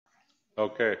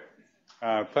Okay.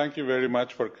 Thank you very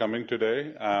much for coming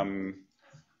today. I'm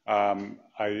going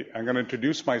to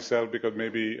introduce myself because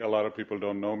maybe a lot of people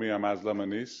don't know me. I'm Aslam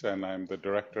Anis, and I'm the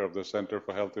director of the Center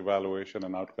for Health Evaluation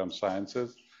and Outcome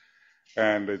Sciences.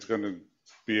 And it's going to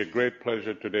be a great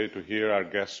pleasure today to hear our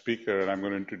guest speaker, and I'm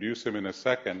going to introduce him in a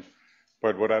second.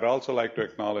 But what I'd also like to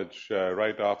acknowledge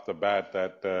right off the bat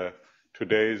that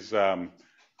today's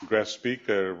guest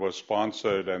speaker was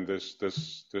sponsored, and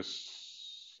this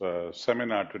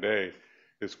seminar today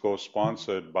is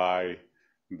co-sponsored by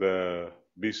the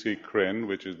BCCRIN,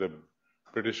 which is the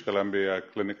British Columbia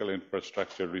Clinical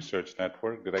Infrastructure Research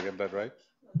Network. Did I get that right?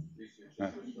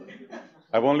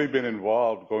 I've only been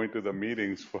involved going to the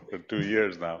meetings for 2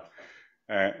 years now.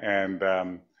 And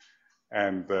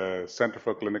the Center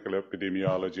for Clinical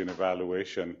Epidemiology and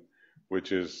Evaluation,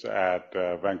 which is at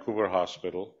Vancouver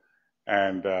Hospital.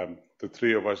 And the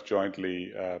three of us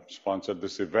jointly sponsored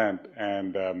this event.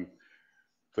 And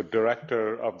the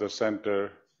director of the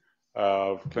Center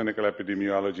of Clinical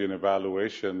Epidemiology and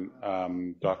Evaluation,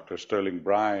 Dr. Sterling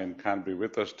Bryan, can't be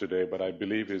with us today, but I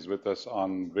believe he's with us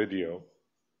on video,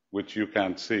 which you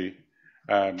can't see.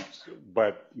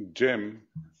 But Jim,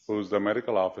 who's the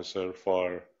medical officer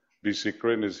for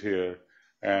BCCRIN, is here,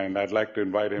 and I'd like to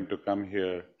invite him to come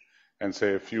here and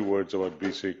say a few words about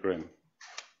BCCRIN.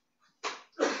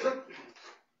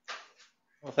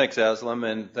 Well, thanks, Aslam,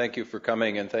 and thank you for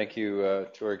coming, and thank you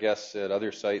to our guests at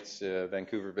other sites,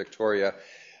 Vancouver, Victoria.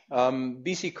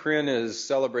 BCCRIN has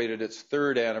celebrated its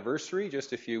 3rd anniversary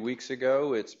just a few weeks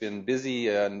ago. It's been busy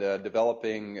and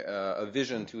developing a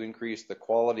vision to increase the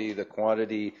quality, the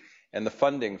quantity, and the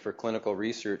funding for clinical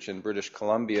research in British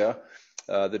Columbia.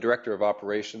 The Director of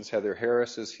Operations, Heather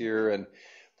Harris, is here, and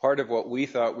part of what we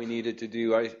thought we needed to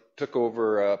do, I took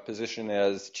over a position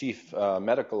as Chief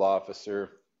Medical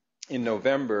Officer in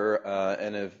November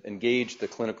and have engaged the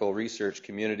clinical research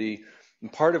community.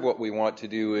 And part of what we want to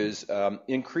do is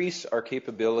increase our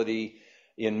capability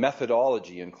in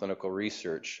methodology in clinical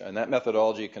research. And that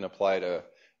methodology can apply to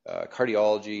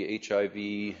cardiology, HIV,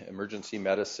 emergency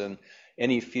medicine,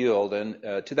 any field. And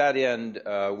to that end,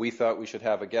 we thought we should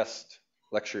have a guest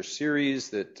lecture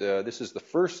series that this is the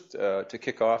first to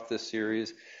kick off this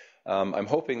series. I'm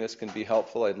hoping this can be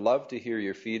helpful. I'd love to hear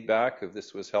your feedback if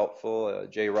this was helpful.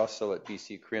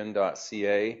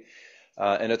 jrussell@bccrin.ca.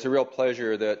 And it's a real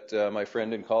pleasure that my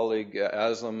friend and colleague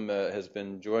Aslam has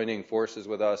been joining forces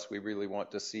with us. We really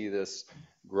want to see this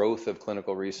growth of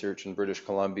clinical research in British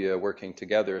Columbia working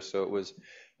together. So it was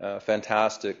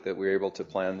fantastic that we were able to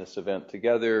plan this event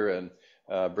together and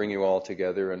bring you all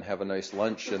together and have a nice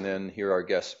lunch and then hear our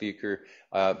guest speaker.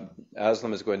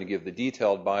 Aslam is going to give the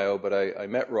detailed bio, but I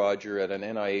met Roger at an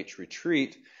NIH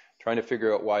retreat trying to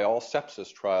figure out why all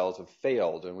sepsis trials have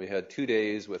failed. And we had 2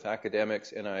 days with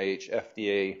academics, NIH,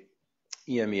 FDA,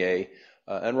 EMEA,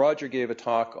 and Roger gave a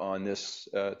talk on this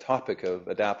topic of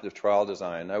adaptive trial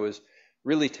design. I was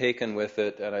really taken with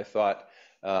it, and I thought,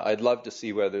 I'd love to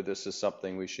see whether this is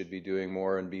something we should be doing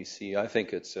more in BC. I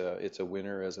think it's a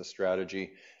winner as a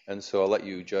strategy, and so I'll let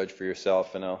you judge for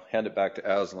yourself, and I'll hand it back to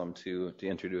Aslam to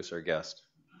introduce our guest.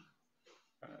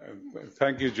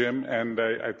 Thank you, Jim, and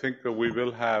I think that we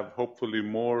will have hopefully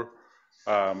more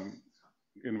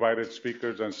invited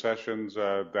speakers and sessions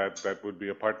that would be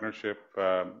a partnership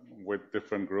with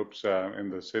different groups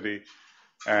in the city,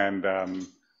 and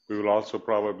we will also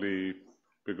probably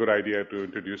be a good idea to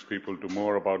introduce people to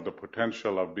more about the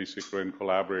potential of BCCRIN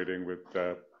collaborating with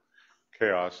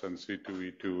CHÉOS and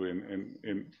C2E2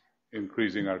 in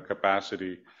increasing our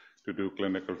capacity to do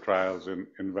clinical trials in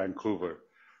Vancouver.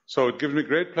 So it gives me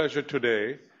great pleasure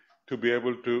today to be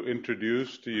able to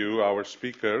introduce to you our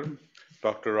speaker,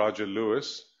 Dr. Roger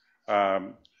Lewis.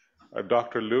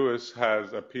 Dr. Lewis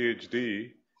has a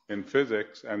PhD in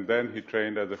physics, and then he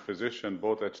trained as a physician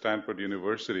both at Stanford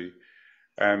University,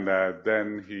 and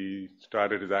then he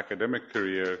started his academic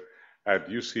career at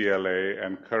UCLA,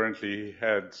 and currently he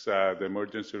heads the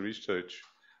emergency research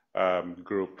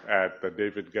group at the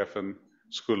David Geffen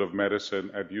School of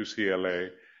Medicine at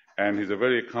UCLA. And he's a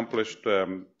very accomplished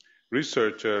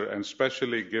researcher, and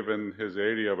especially given his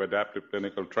area of adaptive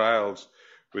clinical trials,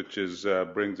 which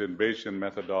brings in Bayesian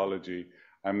methodology.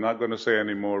 I'm not going to say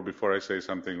any more before I say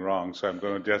something wrong, so I'm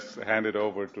going to just hand it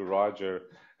over to Roger.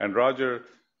 And Roger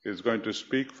is going to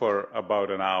speak for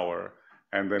about an hour,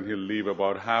 and then he'll leave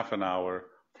about half an hour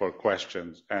for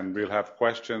questions. And we'll have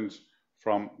questions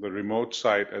from the remote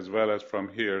site as well as from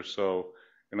here. So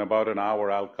in about an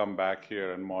hour, I'll come back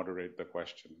here and moderate the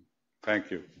question.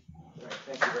 Thank you. Right,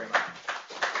 thank you very much.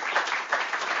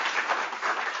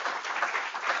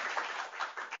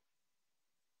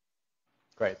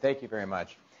 Great, thank you very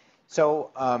much.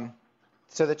 So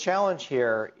So the challenge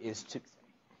here is to...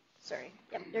 Sorry.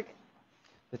 Yep, you're good.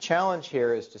 The challenge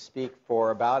here is to speak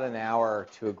for about an hour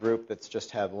to a group that's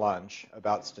just had lunch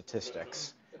about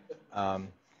statistics.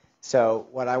 So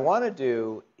what I want to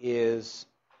do is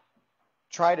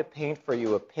try to paint for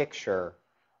you a picture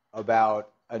about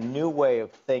a new way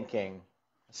of thinking,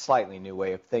 a slightly new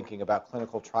way of thinking about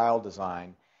clinical trial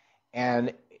design.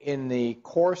 And in the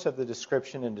course of the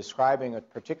description and describing a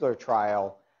particular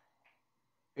trial,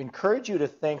 encourage you to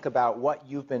think about what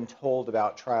you've been told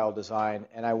about trial design,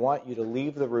 and I want you to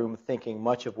leave the room thinking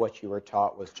much of what you were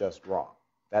taught was just wrong.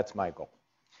 That's my goal.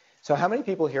 So how many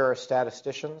people here are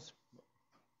statisticians?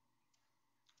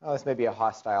 Oh, this may be a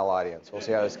hostile audience. We'll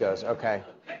see how this goes. Okay.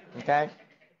 Okay?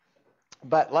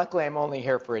 But luckily, I'm only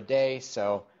here for a day,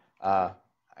 so I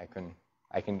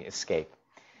can escape.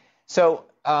 So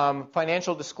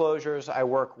financial disclosures, I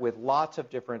work with lots of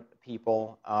different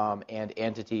people and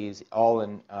entities, all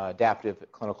in adaptive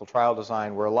clinical trial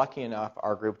design. We're lucky enough,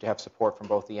 our group, to have support from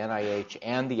both the NIH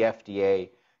and the FDA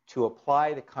to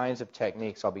apply the kinds of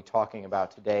techniques I'll be talking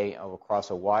about today across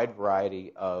a wide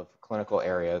variety of clinical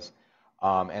areas,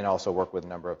 and also work with a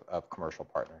number of commercial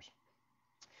partners.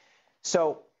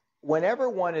 So whenever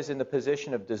one is in the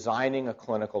position of designing a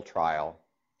clinical trial,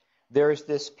 there's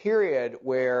this period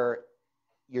where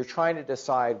you're trying to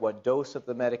decide what dose of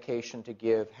the medication to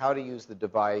give, how to use the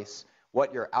device,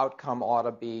 what your outcome ought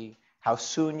to be, how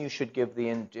soon you should give the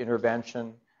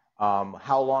intervention,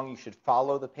 how long you should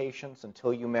follow the patients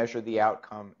until you measure the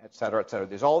outcome, et cetera, et cetera.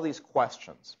 There's all these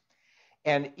questions.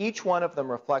 And each one of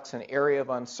them reflects an area of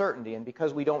uncertainty. And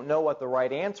because we don't know what the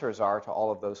right answers are to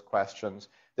all of those questions,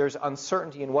 there's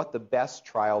uncertainty in what the best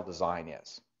trial design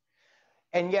is.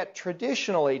 And yet,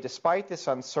 traditionally, despite this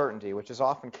uncertainty, which is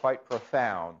often quite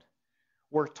profound,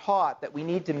 we're taught that we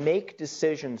need to make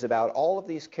decisions about all of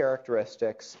these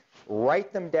characteristics,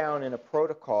 write them down in a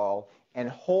protocol, and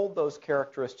hold those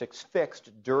characteristics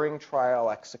fixed during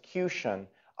trial execution.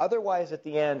 Otherwise, at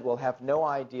the end, we'll have no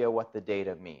idea what the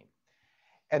data mean.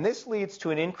 And this leads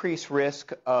to an increased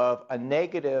risk of a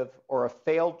negative or a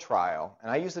failed trial.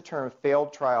 And I use the term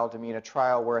failed trial to mean a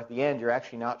trial where at the end you're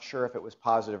actually not sure if it was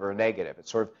positive or negative. It's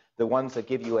sort of the ones that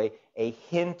give you a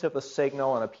hint of a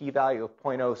signal and a p-value of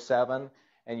 0.07,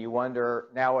 and you wonder,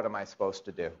 now what am I supposed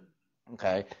to do?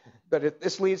 Okay. But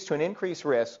this leads to an increased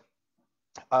risk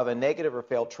of a negative or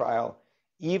failed trial,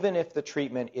 even if the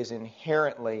treatment is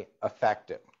inherently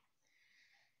effective.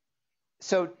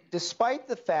 So despite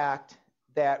the fact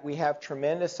that we have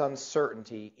tremendous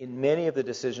uncertainty in many of the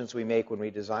decisions we make when we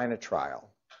design a trial,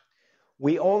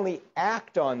 we only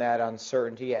act on that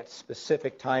uncertainty at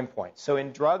specific time points. So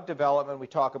in drug development, we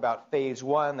talk about phase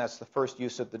 1. That's the first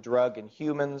use of the drug in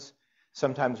humans,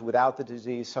 sometimes without the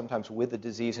disease, sometimes with the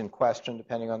disease in question,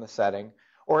 depending on the setting.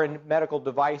 Or in medical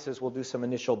devices, we'll do some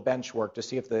initial bench work to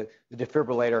see if the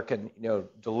defibrillator can,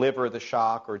 deliver the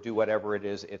shock or do whatever it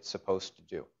is it's supposed to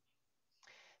do.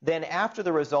 Then after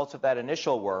the results of that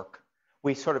initial work,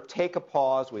 we sort of take a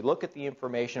pause, we look at the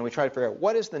information, and we try to figure out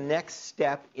what is the next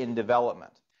step in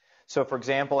development. So for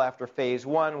example, after phase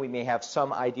 1, we may have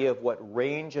some idea of what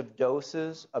range of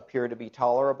doses appear to be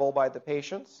tolerable by the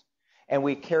patients, and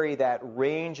we carry that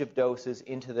range of doses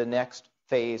into the next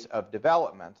phase of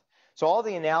development. So all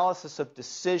the analysis of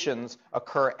decisions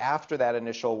occur after that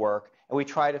initial work, and we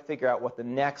try to figure out what the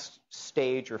next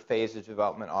stage or phase of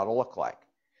development ought to look like.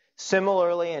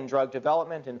 Similarly, in drug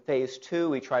development, in phase 2,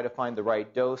 we try to find the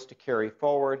right dose to carry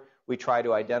forward. We try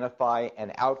to identify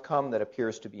an outcome that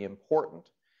appears to be important.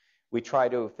 We try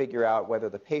to figure out whether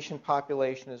the patient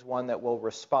population is one that will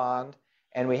respond.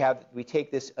 And we take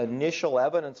this initial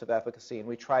evidence of efficacy and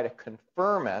we try to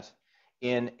confirm it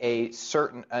in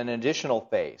an additional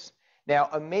phase. Now,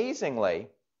 amazingly,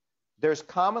 there's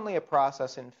commonly a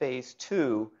process in phase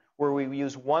 2 where we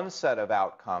use one set of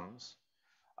outcomes,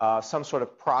 some sort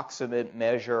of proximate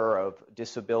measure of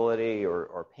disability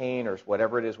or pain or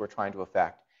whatever it is we're trying to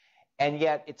affect. And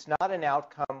yet it's not an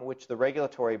outcome which the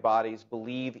regulatory bodies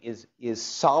believe is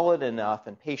solid enough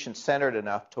and patient-centered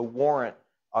enough to warrant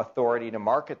authority to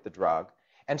market the drug.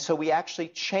 And so we actually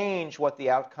change what the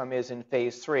outcome is in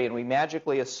phase 3, and we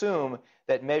magically assume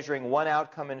that measuring one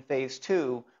outcome in phase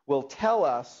 2 will tell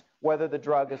us whether the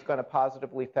drug is going to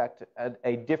positively affect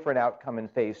a different outcome in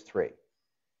phase 3.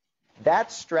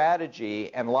 That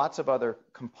strategy and lots of other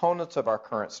components of our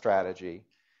current strategy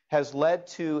has led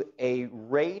to a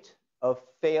rate of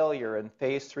failure in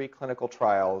phase 3 clinical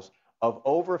trials of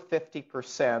over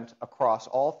 50% across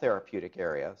all therapeutic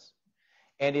areas.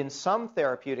 And in some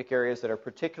therapeutic areas that are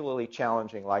particularly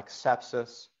challenging, like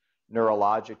sepsis,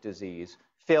 neurologic disease,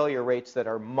 failure rates that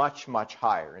are much, much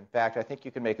higher. In fact, I think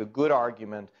you can make a good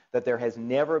argument that there has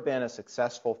never been a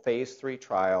successful phase 3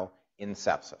 trial in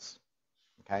sepsis.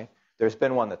 Okay? There's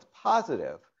been one that's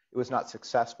positive. It was not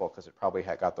successful because it probably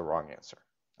had got the wrong answer.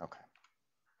 Okay.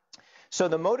 So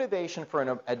the motivation for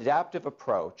an adaptive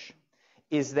approach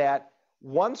is that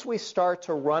once we start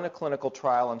to run a clinical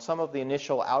trial and some of the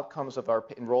initial outcomes of our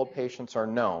enrolled patients are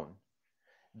known,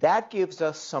 that gives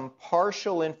us some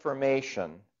partial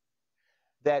information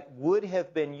that would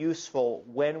have been useful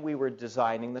when we were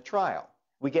designing the trial.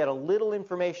 We get a little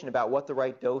information about what the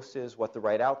right dose is, what the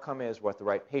right outcome is, what the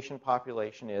right patient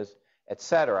population is,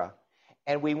 etc.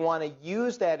 And we want to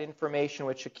use that information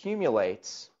which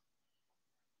accumulates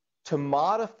to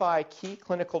modify key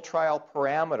clinical trial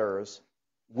parameters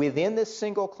within this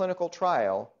single clinical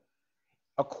trial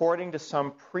according to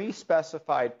some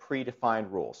pre-specified,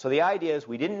 predefined rules. So the idea is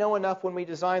we didn't know enough when we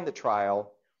designed the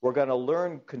trial. We're going to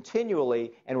learn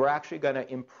continually, and we're actually going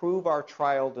to improve our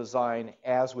trial design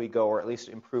as we go, or at least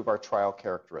improve our trial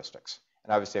characteristics.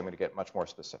 And obviously, I'm going to get much more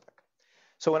specific.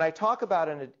 So when I talk about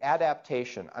an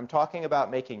adaptation, I'm talking about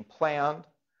making planned,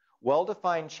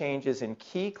 well-defined changes in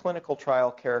key clinical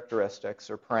trial characteristics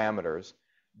or parameters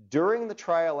during the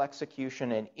trial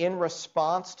execution and in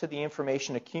response to the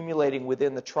information accumulating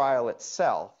within the trial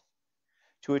itself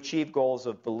to achieve goals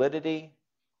of validity,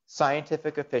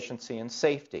 scientific efficiency, and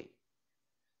safety.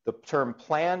 The term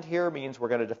planned here means we're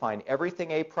going to define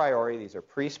everything a priori. These are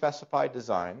pre-specified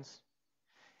designs.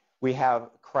 We have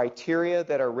criteria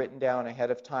that are written down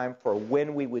ahead of time for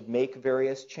when we would make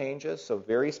various changes, so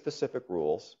very specific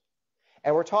rules.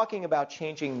 And we're talking about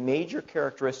changing major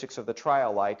characteristics of the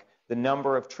trial, like the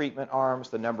number of treatment arms,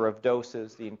 the number of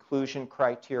doses, the inclusion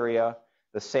criteria,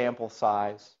 the sample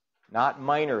size, not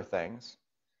minor things.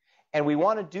 And we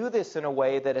want to do this in a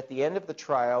way that at the end of the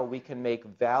trial, we can make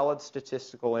valid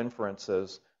statistical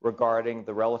inferences regarding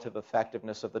the relative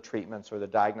effectiveness of the treatments or the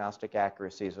diagnostic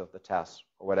accuracies of the tests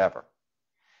or whatever.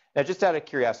 Now, just out of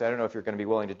curiosity, I don't know if you're going to be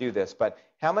willing to do this, but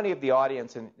how many of the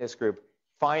audience in this group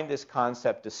find this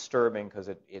concept disturbing because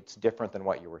it's different than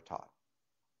what you were taught?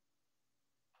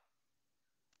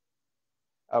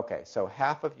 Okay, so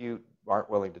half of you aren't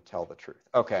willing to tell the truth.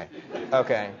 Okay,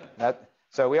 okay.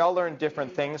 So we all learn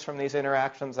different things from these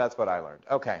interactions. That's what I learned.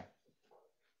 Okay.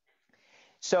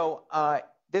 So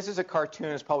this is a cartoon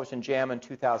that was published in JAMA in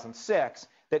 2006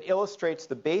 that illustrates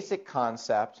the basic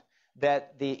concept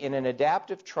that in an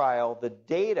adaptive trial, the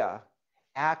data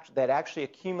that actually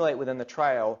accumulate within the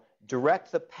trial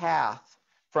direct the path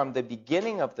from the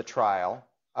beginning of the trial,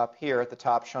 up here at the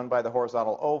top shown by the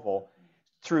horizontal oval,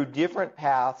 through different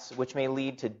paths which may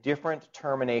lead to different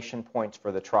termination points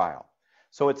for the trial.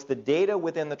 So it's the data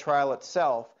within the trial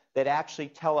itself that actually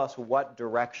tell us what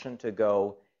direction to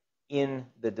go in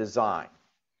the design.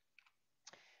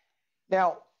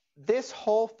 Now, this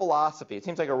whole philosophy, it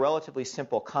seems like a relatively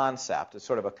simple concept. It's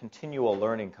sort of a continual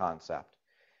learning concept.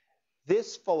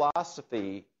 This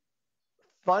philosophy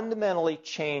fundamentally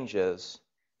changes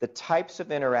the types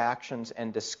of interactions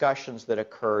and discussions that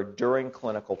occur during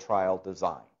clinical trial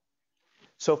design.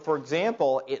 So, for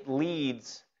example, it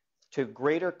leads to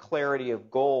greater clarity of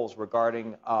goals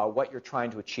regarding what you're trying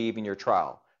to achieve in your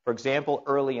trial. For example,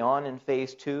 early on in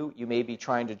phase 2, you may be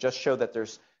trying to just show that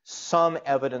there's some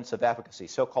evidence of efficacy,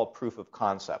 so-called proof of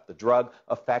concept. The drug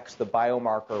affects the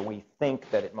biomarker we think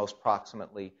that it most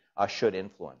proximately should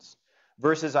influence.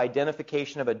 Versus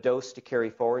identification of a dose to carry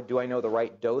forward. Do I know the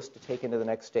right dose to take into the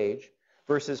next stage?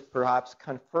 Versus perhaps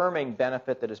confirming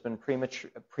benefit that has been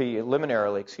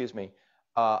preliminarily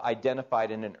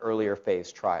identified in an earlier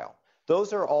phase trial.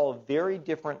 Those are all very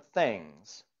different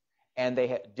things, and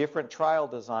different trial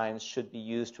designs should be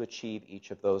used to achieve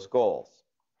each of those goals.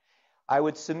 I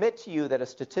would submit to you that a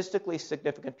statistically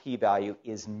significant p-value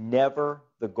is never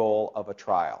the goal of a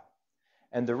trial.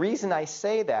 And the reason I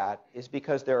say that is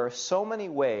because there are so many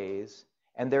ways,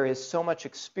 and there is so much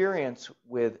experience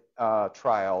with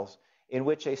trials in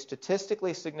which a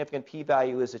statistically significant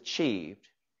p-value is achieved,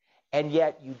 and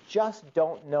yet you just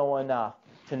don't know enough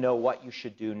to know what you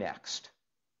should do next.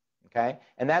 Okay?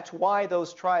 And that's why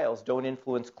those trials don't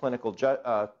influence clinical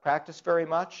practice very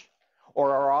much,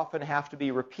 or are often have to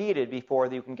be repeated before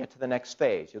you can get to the next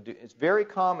phase. It's very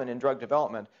common in drug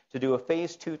development to do a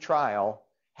phase 2 trial,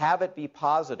 have it be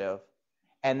positive,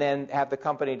 and then have the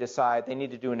company decide they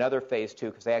need to do another phase 2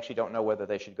 because they actually don't know whether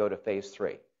they should go to phase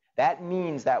 3. That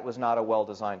means that was not a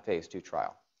well-designed phase 2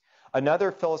 trial.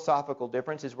 Another philosophical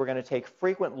difference is we're going to take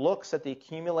frequent looks at the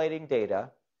accumulating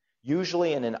data,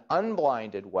 usually in an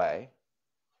unblinded way,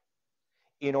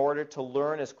 in order to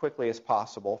learn as quickly as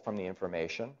possible from the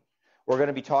information. We're going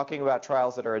to be talking about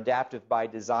trials that are adaptive by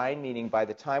design, meaning by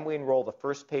the time we enroll the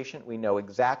first patient, we know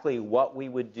exactly what we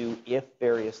would do if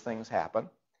various things happen.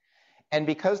 And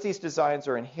because these designs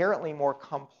are inherently more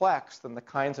complex than the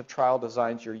kinds of trial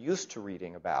designs you're used to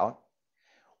reading about,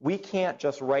 we can't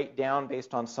just write down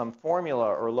based on some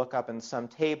formula or look up in some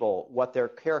table what their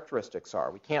characteristics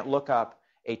are. We can't look up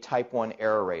a type 1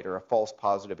 error rate or a false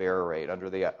positive error rate under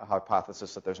the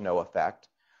hypothesis that there's no effect,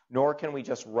 nor can we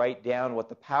just write down what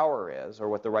the power is or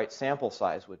what the right sample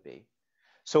size would be.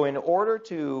 So in order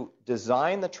to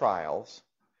design the trials,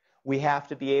 we have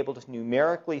to be able to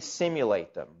numerically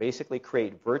simulate them, basically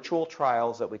create virtual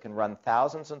trials that we can run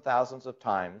thousands and thousands of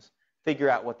times, figure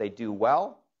out what they do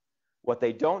well, what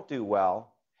they don't do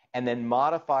well, and then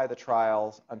modify the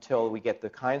trials until we get the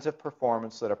kinds of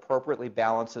performance that appropriately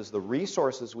balances the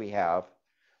resources we have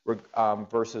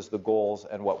versus the goals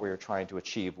and what we are trying to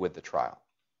achieve with the trial.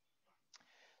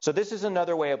 So this is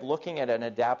another way of looking at an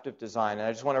adaptive design, and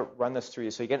I just want to run this through you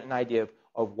so you get an idea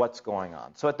of what's going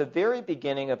on. So at the very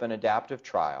beginning of an adaptive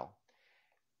trial,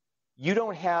 you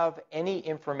don't have any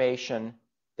information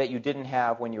that you didn't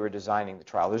have when you were designing the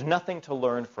trial. There's nothing to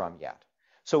learn from yet.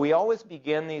 So we always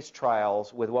begin these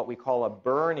trials with what we call a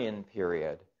burn-in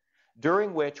period,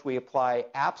 during which we apply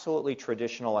absolutely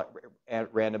traditional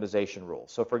randomization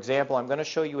rules. So for example, I'm going to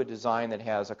show you a design that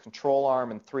has a control arm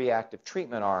and 3 active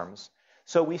treatment arms.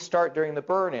 So we start during the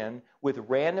burn-in with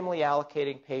randomly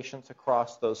allocating patients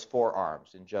across those 4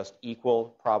 arms in just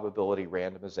equal probability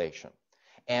randomization.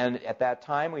 And at that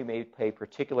time, we may pay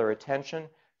particular attention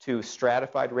to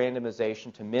stratified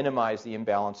randomization to minimize the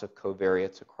imbalance of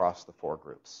covariates across the 4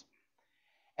 groups.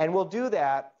 And we'll do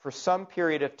that for some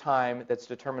period of time that's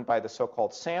determined by the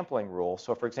so-called sampling rule.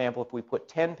 So for example, if we put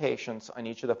 10 patients on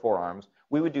each of the 4 arms,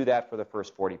 we would do that for the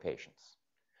first 40 patients.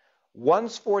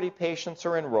 Once 40 patients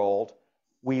are enrolled,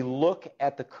 we look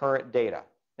at the current data.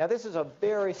 Now this is a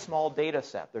very small data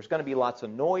set. There's going to be lots of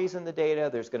noise in the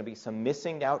data. There's going to be some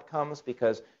missing outcomes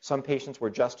because some patients were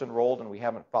just enrolled and we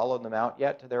haven't followed them out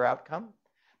yet to their outcome.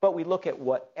 But we look at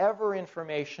whatever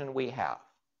information we have,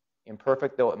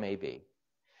 imperfect though it may be.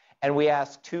 And we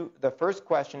ask the first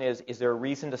question is there a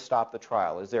reason to stop the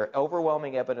trial? Is there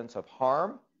overwhelming evidence of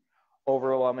harm,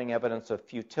 overwhelming evidence of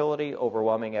futility,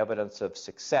 overwhelming evidence of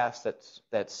success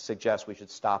that suggests we should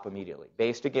stop immediately,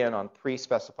 based again on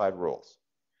pre-specified rules?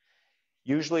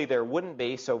 Usually there wouldn't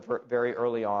be, so very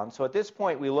early on. So at this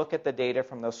point, we look at the data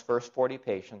from those first 40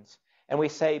 patients, and we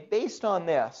say, based on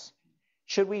this,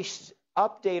 should we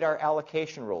update our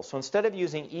allocation rules? So instead of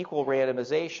using equal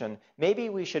randomization, maybe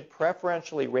we should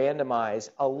preferentially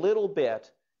randomize a little bit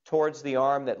towards the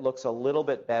arm that looks a little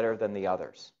bit better than the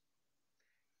others.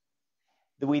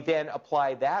 We then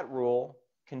apply that rule,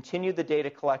 continue the data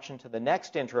collection to the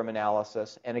next interim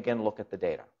analysis, and again look at the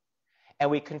data. And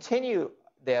we continue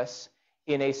this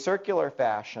in a circular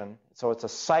fashion, so it's a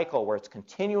cycle where it's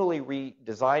continually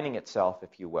redesigning itself,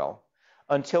 if you will,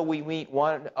 until we meet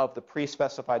one of the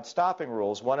pre-specified stopping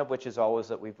rules, one of which is always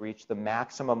that we've reached the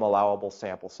maximum allowable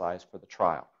sample size for the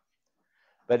trial.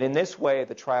 But in this way,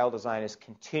 the trial design is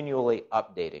continually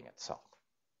updating itself.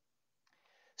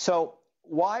 So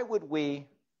why would we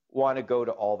want to go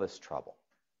to all this trouble?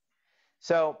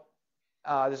 So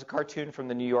there's a cartoon from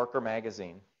the New Yorker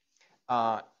magazine,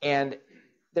 and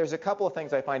there's a couple of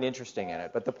things I find interesting in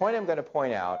it, but the point I'm going to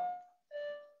point out,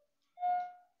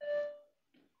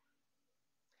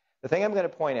 there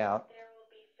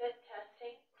will be fit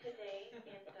testing today in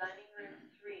dining room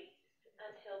 3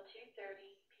 until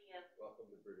 2:30 p.m. Welcome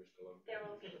to British Columbia. There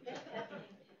will be fit testing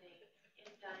today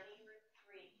in dining room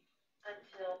 3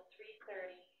 until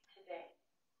 3:30 today.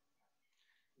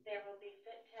 There will be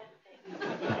fit testing today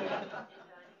in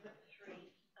dining room 3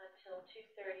 until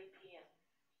 2:30 p.m.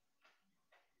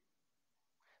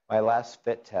 My last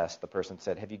fit test, the person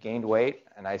said, "Have you gained weight?"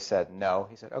 And I said, "No."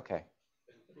 He said, "Okay.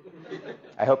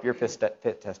 I hope your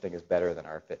fit testing is better than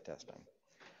our fit testing."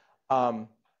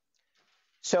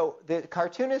 So the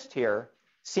cartoonist here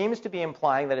seems to be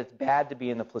implying that it's bad to be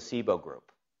in the placebo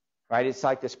group, right? It's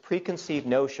like this preconceived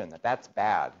notion that that's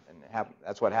bad, and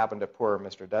that's what happened to poor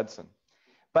Mr. Dudson.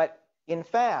 But in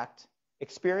fact,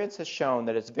 experience has shown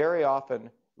that it's very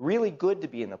often really good to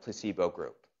be in the placebo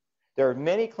group. There are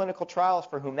many clinical trials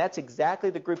for whom that's exactly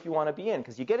the group you want to be in,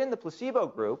 because you get in the placebo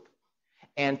group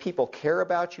and people care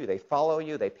about you, they follow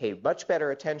you, they pay much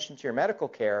better attention to your medical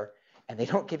care, and they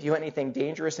don't give you anything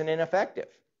dangerous and ineffective,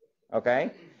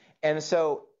 okay? And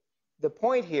so the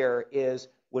point here is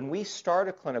when we start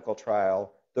a clinical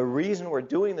trial, the reason we're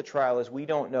doing the trial is we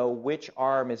don't know which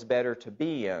arm is better to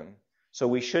be in. So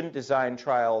we shouldn't design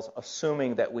trials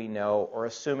assuming that we know or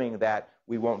assuming that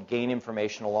we won't gain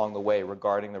information along the way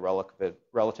regarding the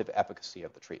relative efficacy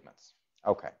of the treatments.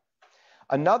 Okay.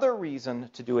 Another reason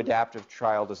to do adaptive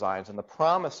trial designs, and the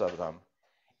promise of them,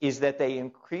 is that they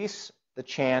increase the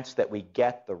chance that we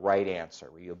get the right answer.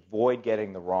 We avoid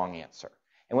getting the wrong answer.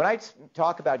 And when I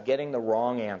talk about getting the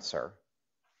wrong answer,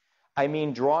 I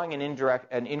mean drawing an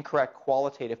incorrect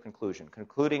qualitative conclusion,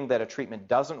 concluding that a treatment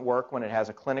doesn't work when it has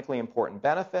a clinically important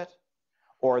benefit,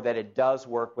 or that it does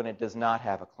work when it does not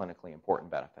have a clinically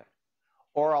important benefit.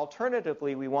 Or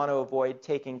alternatively, we want to avoid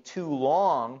taking too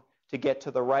long to get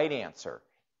to the right answer,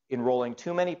 enrolling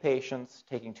too many patients,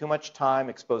 taking too much time,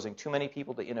 exposing too many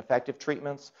people to ineffective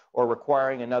treatments, or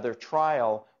requiring another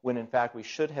trial when in fact we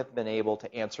should have been able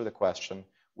to answer the question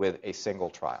with a single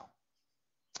trial.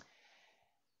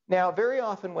 Now, very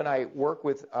often when I work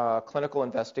with clinical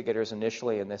investigators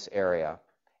initially in this area,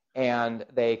 and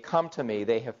they come to me,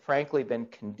 they have frankly been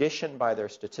conditioned by their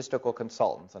statistical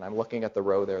consultants, and I'm looking at the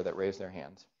row there that raised their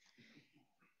hands,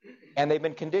 and they've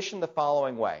been conditioned the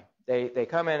following way. They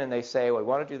come in and they say, well, we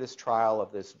want to do this trial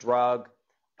of this drug.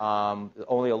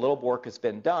 Only a little work has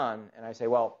been done. And I say,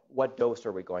 well, what dose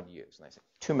are we going to use? And they say,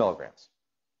 2 milligrams.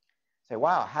 I say,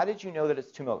 wow, how did you know that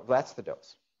it's 2 milligrams? Well, that's the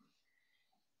dose.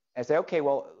 I say, okay,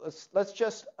 well, let's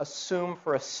just assume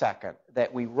for a second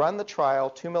that we run the trial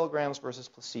 2 milligrams versus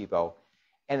placebo,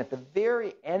 and at the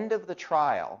very end of the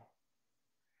trial,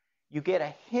 you get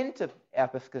a hint of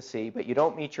efficacy, but you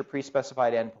don't meet your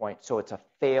pre-specified endpoint, so it's a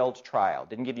failed trial.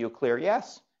 Didn't give you a clear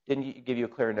yes, didn't give you a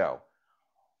clear no.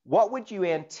 What would you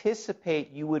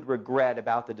anticipate you would regret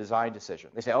about the design decision?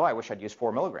 They say, oh, I wish I'd used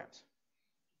 4 milligrams.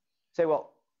 Say,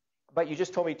 well, but you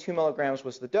just told me 2 milligrams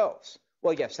was the dose.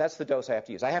 Well, yes, that's the dose I have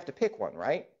to use. I have to pick one,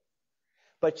 right?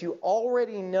 But you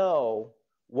already know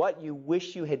what you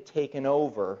wish you had taken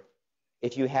over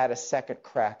if you had a second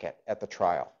crack at the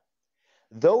trial.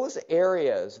 Those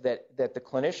areas that the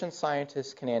clinician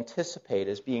scientists can anticipate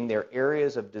as being their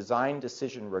areas of design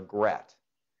decision regret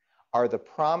are the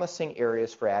promising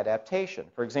areas for adaptation.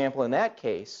 For example, in that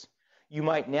case, you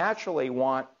might naturally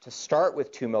want to start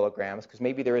with 2 milligrams because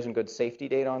maybe there isn't good safety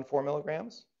data on 4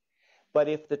 milligrams. But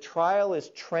if the trial is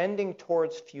trending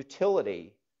towards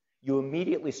futility, you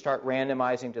immediately start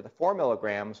randomizing to the 4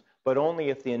 milligrams, but only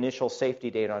if the initial safety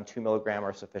data on 2 milligram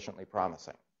are sufficiently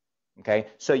promising. Okay?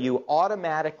 So you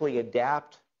automatically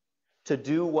adapt to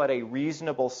do what a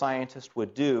reasonable scientist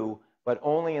would do, but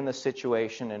only in the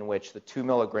situation in which the 2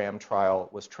 milligram trial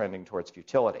was trending towards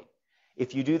futility.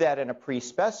 If you do that in a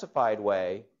pre-specified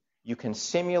way, you can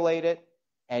simulate it,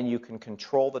 and you can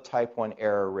control the type 1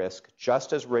 error risk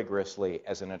just as rigorously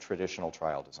as in a traditional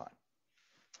trial design.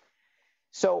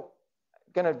 So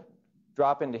I'm going to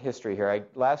drop into history here. I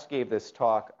last gave this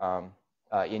talk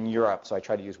in Europe, so I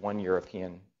try to use one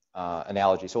European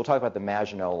analogy. So we'll talk about the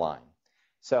Maginot Line.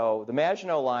 So the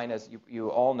Maginot Line, as you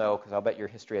all know, because I'll bet your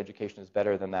history education is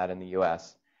better than that in the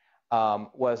U.S.,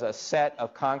 was a set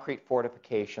of concrete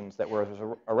fortifications that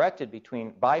were erected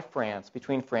between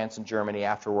France and Germany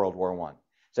after World War I.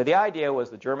 So the idea was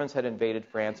the Germans had invaded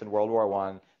France in World War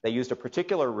I. They used a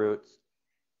particular route,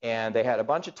 and they had a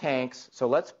bunch of tanks, so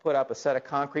let's put up a set of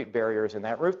concrete barriers in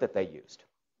that route that they used.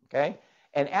 Okay?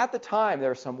 And at the time,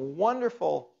 there are some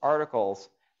wonderful articles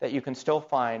that you can still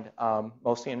find,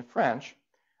 mostly in French,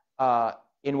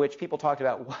 in which people talked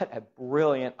about what a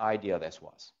brilliant idea this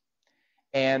was.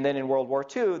 And then in World War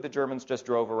II, the Germans just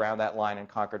drove around that line and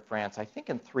conquered France, I think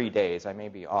in 3 days. I may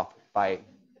be off by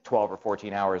 12 or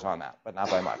 14 hours on that, but not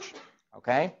by much.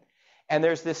 Okay? And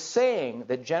there's this saying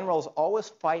that generals always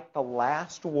fight the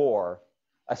last war,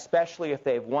 especially if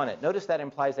they've won it. Notice that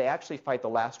implies they actually fight the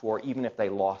last war even if they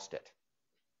lost it.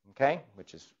 Okay?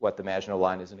 Which is what the Maginot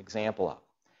Line is an example of.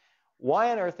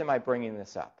 Why on earth am I bringing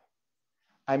this up?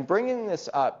 I'm bringing this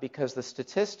up because the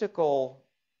statistical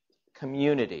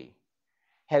community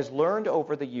has learned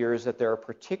over the years that there are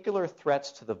particular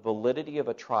threats to the validity of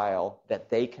a trial that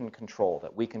they can control,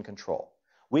 that we can control.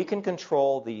 We can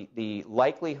control the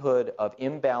likelihood of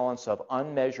imbalance of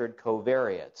unmeasured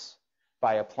covariates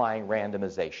by applying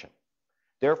randomization.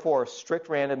 Therefore, strict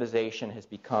randomization has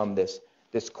become this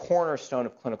cornerstone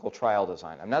of clinical trial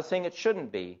design. I'm not saying it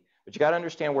shouldn't be, but you've got to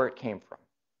understand where it came from.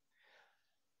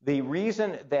 The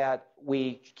reason that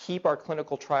we keep our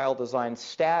clinical trial design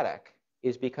static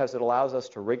is because it allows us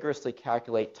to rigorously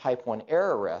calculate type 1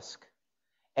 error risk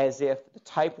as if the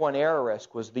type 1 error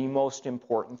risk was the most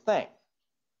important thing.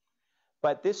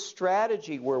 But this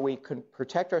strategy where we can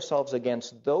protect ourselves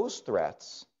against those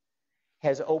threats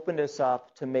has opened us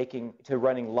up to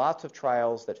running lots of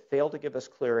trials that fail to give us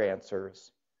clear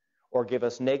answers, or give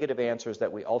us negative answers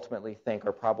that we ultimately think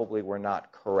are probably were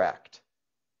not correct.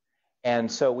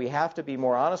 And so we have to be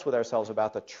more honest with ourselves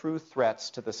about the true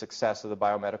threats to the success of the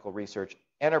biomedical research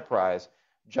enterprise,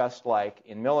 just like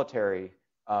in military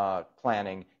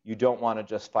planning, you don't want to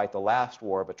just fight the last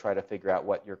war, but try to figure out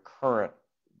what your current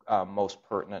most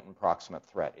pertinent and proximate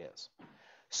threat is.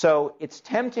 So it's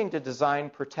tempting to design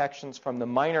protections from the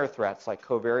minor threats like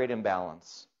covariate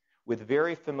imbalance with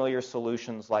very familiar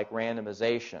solutions like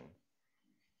randomization,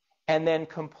 and then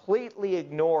completely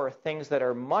ignore things that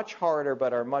are much harder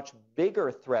but are much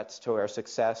bigger threats to our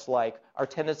success, like our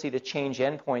tendency to change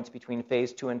endpoints between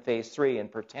phase 2 and phase 3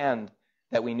 and pretend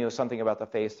that we knew something about the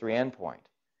phase 3 endpoint.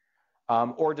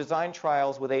 Or design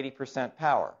trials with 80%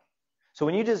 power. So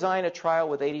when you design a trial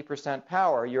with 80%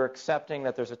 power, you're accepting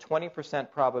that there's a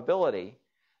 20% probability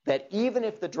that even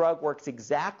if the drug works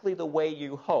exactly the way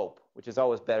you hope, which is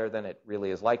always better than it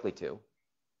really is likely to,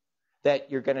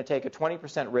 that you're going to take a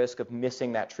 20% risk of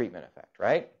missing that treatment effect,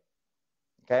 right?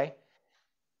 Okay?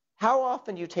 How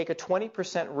often do you take a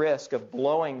 20% risk of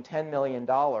blowing $10 million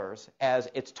as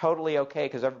it's totally okay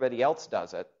because everybody else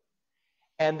does it,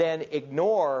 and then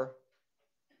ignore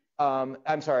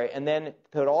and then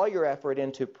put all your effort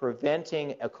into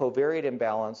preventing a covariate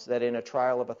imbalance that in a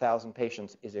trial of 1,000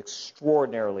 patients is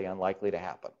extraordinarily unlikely to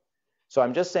happen. So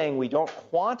I'm just saying we don't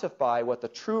quantify what the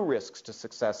true risks to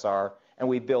success are, and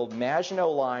we build Maginot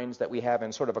lines that we have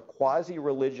in sort of a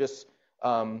quasi-religious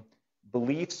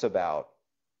beliefs about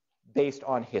based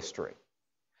on history.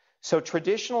 So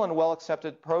traditional and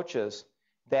well-accepted approaches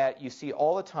that you see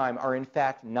all the time are in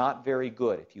fact not very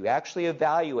good. If you actually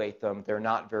evaluate them, they're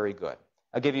not very good.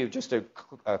 I'll give you just a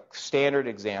standard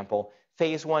example.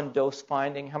 Phase 1 dose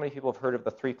finding. How many people have heard of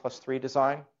the 3+3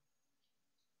 design?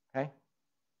 Okay.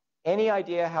 Any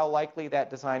idea how likely that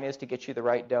design is to get you the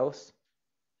right dose?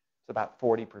 It's about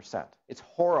 40%. It's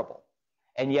horrible.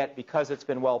 And yet, because it's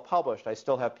been well published, I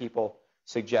still have people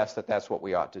suggest that that's what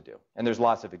we ought to do. And there's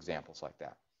lots of examples like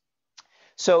that.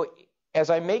 So as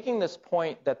I'm making this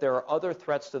point that there are other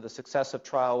threats to the success of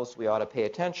trials we ought to pay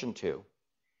attention to,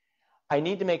 I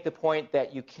need to make the point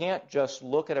that you can't just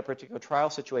look at a particular trial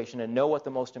situation and know what the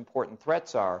most important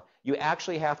threats are. You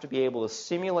actually have to be able to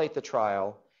simulate the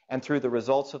trial, and through the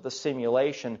results of the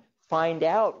simulation, find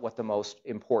out what the most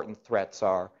important threats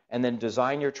are, and then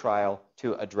design your trial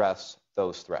to address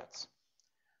those threats.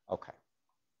 Okay.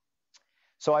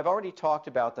 So I've already talked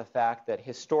about the fact that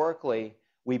historically,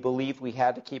 we believed we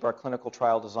had to keep our clinical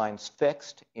trial designs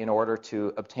fixed in order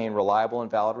to obtain reliable and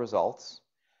valid results.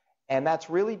 And that's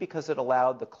really because it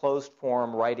allowed the closed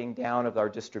form writing down of our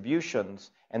distributions,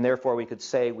 and therefore we could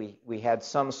say we had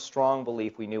some strong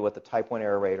belief we knew what the type 1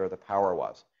 error rate or the power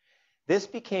was. This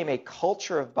became a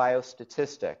culture of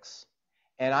biostatistics,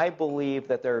 and I believe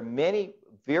that there are many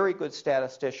very good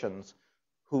statisticians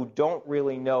who don't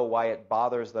really know why it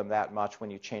bothers them that much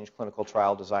when you change clinical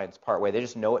trial designs partway. They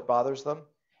just know it bothers them,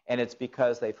 and it's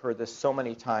because they've heard this so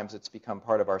many times it's become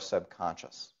part of our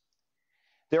subconscious.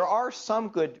 There are some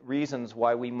good reasons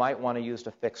why we might want to use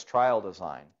a fixed trial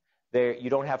design. You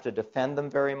don't have to defend them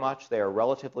very much. They are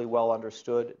relatively well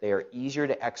understood. They are easier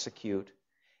to execute.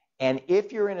 And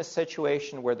if you're in a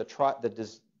situation where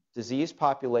the disease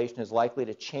population is likely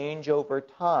to change over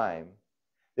time,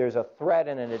 there's a threat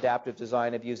in an adaptive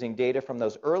design of using data from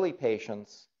those early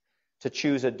patients to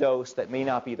choose a dose that may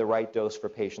not be the right dose for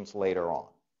patients later on.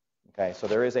 Okay, so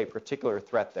there is a particular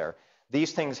threat there.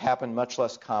 These things happen much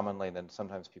less commonly than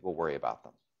sometimes people worry about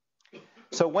them.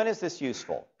 So when is this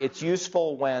useful? It's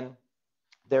useful when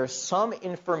there's some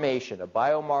information, a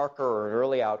biomarker or an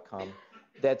early outcome,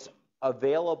 that's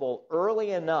available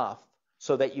early enough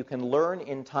so that you can learn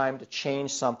in time to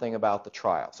change something about the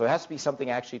trial. So it has to be something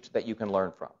actually that you can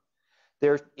learn from.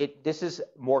 This is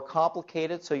more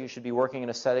complicated, so you should be working in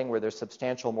a setting where there's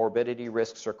substantial morbidity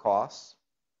risks or costs.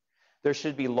 There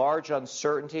should be large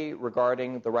uncertainty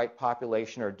regarding the right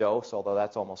population or dose, although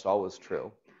that's almost always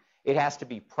true. It has to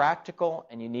be practical,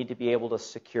 and you need to be able to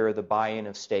secure the buy-in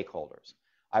of stakeholders.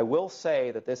 I will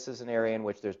say that this is an area in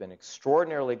which there's been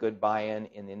extraordinarily good buy-in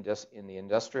in the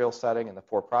industrial setting, in the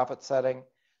for-profit setting.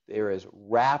 There is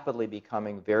rapidly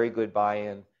becoming very good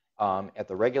buy-in at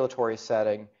the regulatory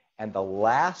setting. And the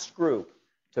last group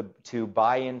to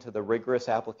buy into the rigorous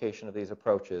application of these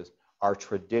approaches are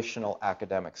traditional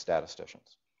academic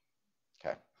statisticians.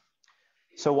 Okay.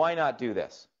 So why not do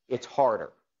this? It's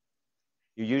harder.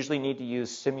 You usually need to use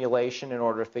simulation in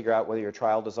order to figure out whether your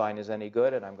trial design is any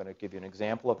good, and I'm going to give you an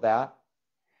example of that.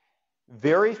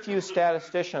 Very few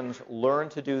statisticians learn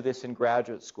to do this in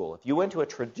graduate school. If you went to a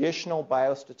traditional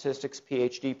biostatistics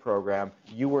PhD program,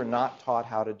 you were not taught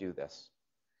how to do this.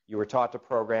 You were taught to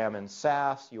program in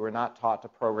SAS. You were not taught to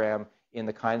program in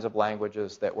the kinds of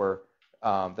languages that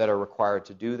are required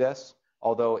to do this,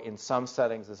 although in some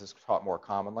settings this is taught more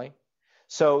commonly.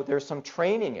 So there's some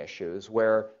training issues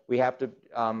where we have to,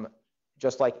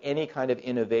 just like any kind of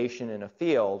innovation in a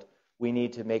field, we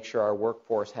need to make sure our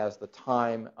workforce has the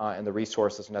time and the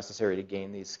resources necessary to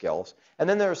gain these skills. And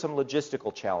then there are some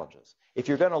logistical challenges. If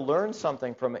you're going to learn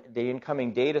something from the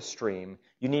incoming data stream,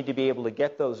 you need to be able to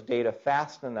get those data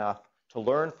fast enough to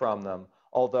learn from them,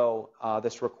 although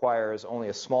this requires only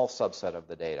a small subset of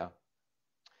the data.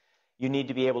 You need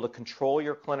to be able to control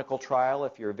your clinical trial.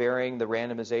 If you're varying the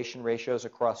randomization ratios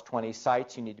across 20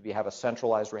 sites, you need to have a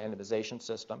centralized randomization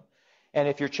system. And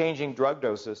if you're changing drug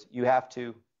doses, you have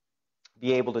to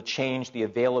be able to change the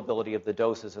availability of the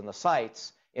doses in the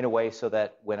sites in a way so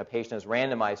that when a patient is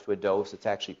randomized to a dose, it's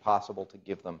actually possible to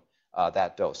give them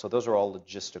that dose. So those are all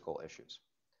logistical issues.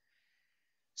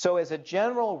 So as a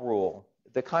general rule,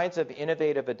 the kinds of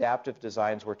innovative adaptive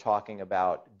designs we're talking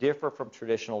about differ from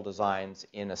traditional designs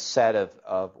in a set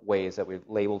of ways that we've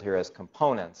labeled here as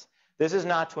components. This is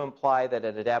not to imply that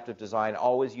an adaptive design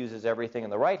always uses everything in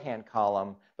the right-hand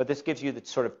column, but this gives you the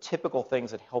sort of typical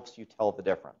things that helps you tell the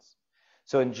difference.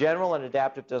 So in general, an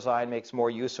adaptive design makes more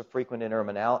use of interim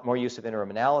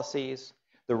analyses.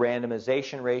 The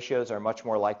randomization ratios are much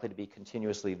more likely to be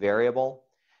continuously variable.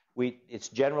 It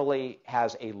generally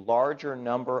has a larger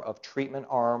number of treatment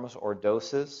arms or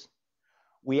doses.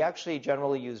 We actually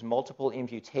generally use multiple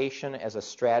imputation as a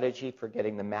strategy for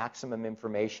getting the maximum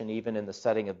information even in the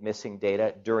setting of missing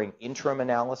data during interim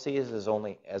analyses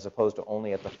as opposed to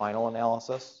only at the final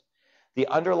analysis. The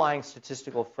underlying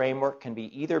statistical framework can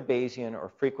be either Bayesian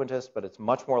or frequentist, but it's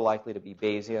much more likely to be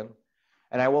Bayesian.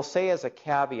 And I will say as a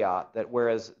caveat that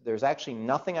whereas there's actually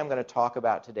nothing I'm going to talk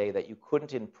about today that you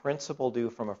couldn't in principle do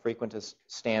from a frequentist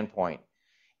standpoint,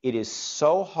 it is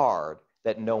so hard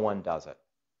that no one does it.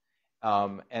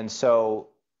 And so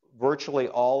virtually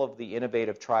all of the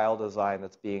innovative trial design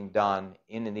that's being done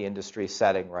in the industry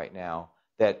setting right now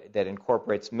that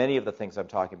incorporates many of the things I'm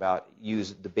talking about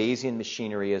use the Bayesian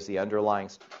machinery as the underlying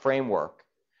framework,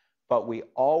 but we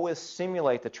always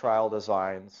simulate the trial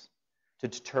designs to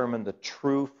determine the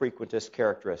true frequentist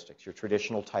characteristics, your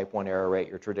traditional type 1 error rate,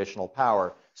 your traditional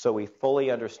power, so we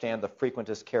fully understand the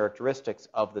frequentist characteristics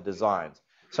of the designs.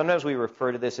 Sometimes we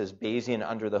refer to this as Bayesian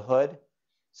under the hood.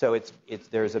 So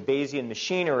there's a Bayesian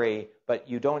machinery, but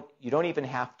you don't even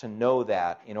have to know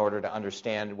that in order to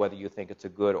understand whether you think it's a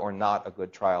good or not a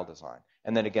good trial design.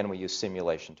 And then again, we use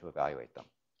simulation to evaluate them.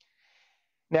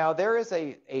 Now, there is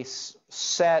a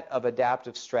set of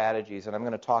adaptive strategies, and I'm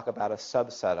going to talk about a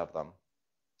subset of them.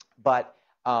 But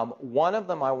one of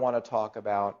them I want to talk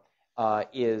about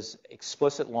is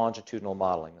explicit longitudinal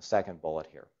modeling, the second bullet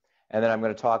here. And then I'm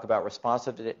going to talk about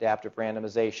responsive to adaptive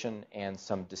randomization and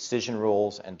some decision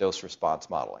rules and dose response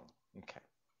modeling. Okay.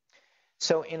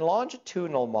 So in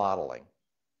longitudinal modeling,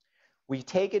 we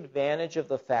take advantage of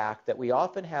the fact that we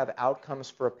often have outcomes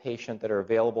for a patient that are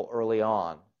available early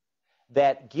on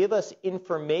that give us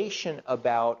information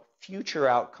about future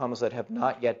outcomes that have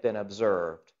not yet been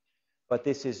observed. But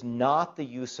this is not the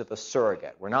use of a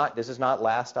surrogate. This is not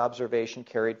last observation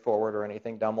carried forward or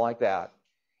anything dumb like that.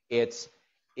 It's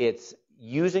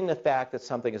using the fact that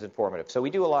something is informative. So we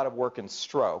do a lot of work in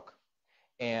stroke,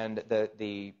 and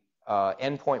the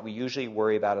endpoint we usually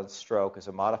worry about in stroke is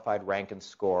a modified Rankin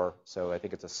score. So I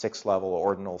think it's a 6-level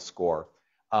ordinal score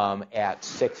at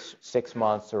 6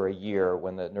 months or a year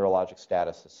when the neurologic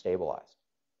status is stabilized.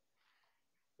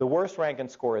 The worst Rankin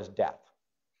score is death,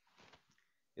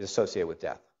 is associated with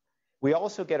death. We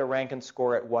also get a Rankin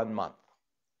score at 1 month.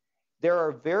 There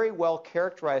are very well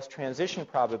characterized transition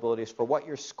probabilities for what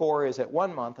your score is at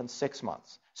 1 month and 6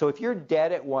 months. So if you're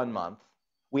dead at 1 month,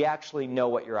 we actually know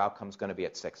what your outcome is going to be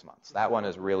at 6 months. That one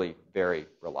is really very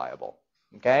reliable.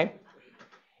 Okay?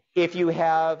 If you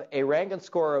have a Rankin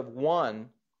score of 1,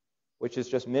 which is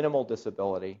just minimal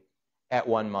disability, at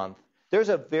 1 month, there's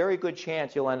a very good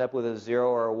chance you'll end up with a 0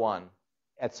 or a 1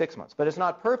 at 6 months. But it's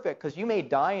not perfect because you may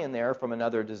die in there from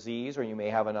another disease or you may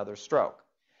have another stroke.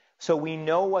 So we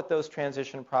know what those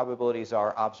transition probabilities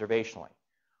are observationally.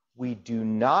 We do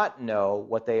not know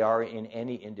what they are in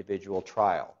any individual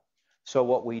trial. So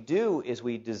what we do is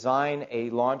we design a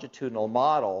longitudinal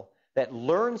model that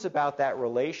learns about that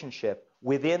relationship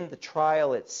within the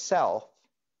trial itself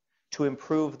to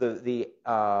improve the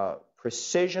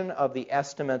precision of the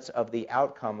estimates of the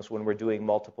outcomes when we're doing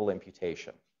multiple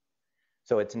imputation.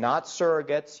 So it's not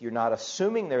surrogates. You're not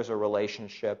assuming there's a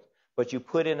relationship, but you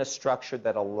put in a structure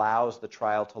that allows the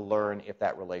trial to learn if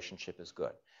that relationship is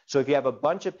good. So if you have a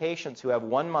bunch of patients who have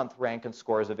 1 month Rankin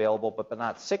scores available but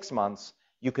not 6 months,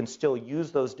 you can still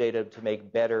use those data to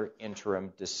make better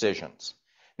interim decisions.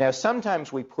 Now,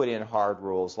 sometimes we put in hard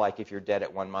rules, like if you're dead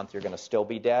at 1 month, you're going to still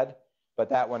be dead, but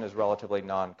that one is relatively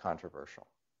non-controversial.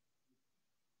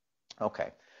 Okay.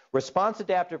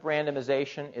 Response-adaptive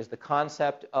randomization is the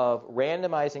concept of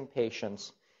randomizing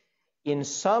patients in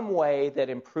some way that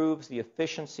improves the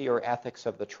efficiency or ethics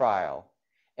of the trial.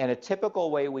 And a typical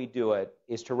way we do it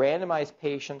is to randomize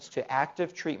patients to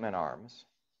active treatment arms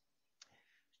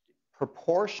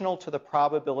proportional to the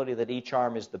probability that each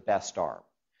arm is the best arm.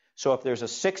 So if there's a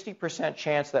 60%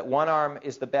 chance that one arm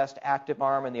is the best active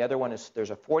arm and the other one is,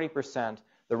 there's a 40%,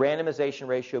 the randomization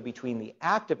ratio between the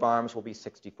active arms will be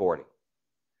 60-40.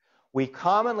 We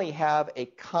commonly have a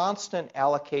constant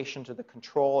allocation to the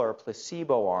control or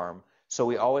placebo arm, so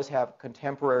we always have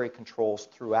contemporary controls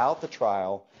throughout the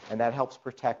trial, and that helps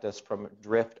protect us from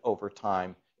drift over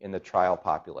time in the trial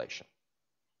population.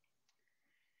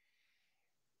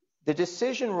 The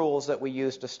decision rules that we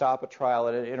use to stop a trial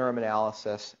at an interim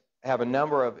analysis have a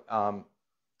number of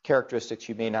characteristics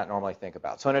you may not normally think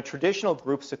about. So in a traditional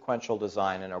group sequential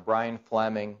design, an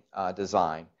O'Brien-Fleming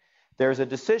design, there's a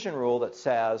decision rule that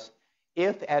says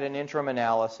if at an interim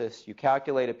analysis you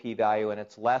calculate a p-value and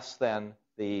it's less than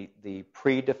the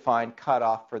predefined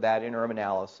cutoff for that interim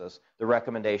analysis, the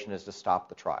recommendation is to stop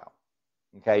the trial.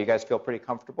 Okay, you guys feel pretty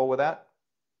comfortable with that?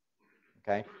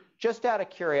 Okay. Just out of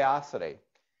curiosity,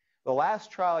 the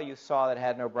last trial you saw that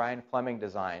had an O'Brien-Fleming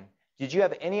design, did you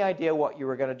have any idea what you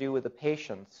were going to do with the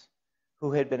patients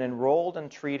who had been enrolled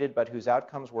and treated but whose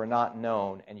outcomes were not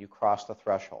known and you crossed the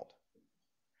threshold?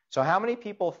 So how many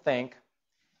people think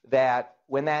that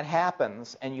when that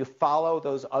happens and you follow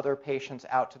those other patients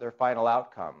out to their final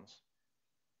outcomes,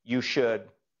 you should,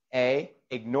 A,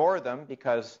 ignore them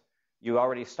because you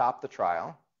already stopped the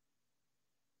trial,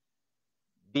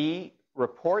 B,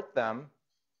 report them,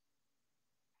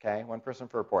 okay, one person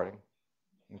for reporting,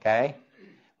 okay?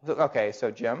 Okay,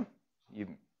 so Jim, you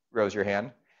rose your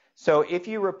hand. So if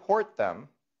you report them,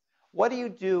 what do you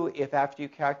do if after you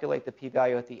calculate the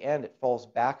p-value at the end, it falls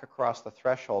back across the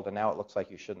threshold and now it looks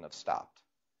like you shouldn't have stopped?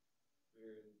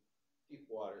 You're in deep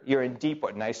water. You're in deep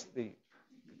water. Nicely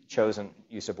chosen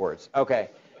use of words. Okay.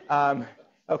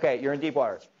 Okay, you're in deep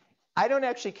waters. I don't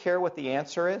actually care what the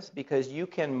answer is because you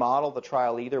can model the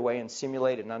trial either way and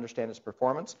simulate it and understand its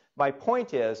performance. My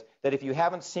point is that if you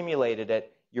haven't simulated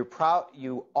it,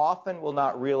 you often will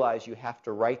not realize you have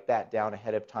to write that down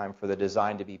ahead of time for the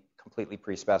design to be completely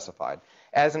pre-specified.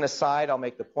 As an aside, I'll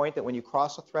make the point that when you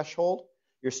cross a threshold,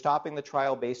 you're stopping the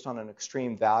trial based on an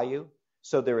extreme value.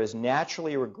 So there is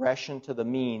naturally a regression to the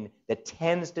mean that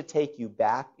tends to take you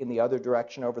back in the other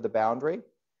direction over the boundary.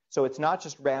 So it's not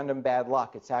just random bad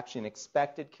luck. It's actually an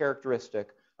expected characteristic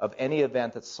of any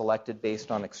event that's selected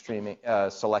based on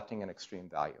selecting an extreme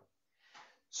value.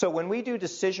 So when we do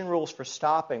decision rules for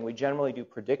stopping, we generally do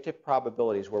predictive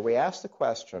probabilities where we ask the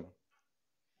question,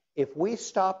 if we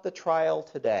stop the trial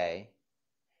today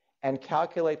and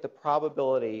calculate the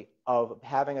probability of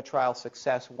having a trial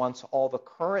success once all the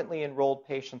currently enrolled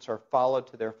patients are followed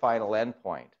to their final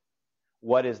endpoint,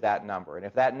 what is that number? And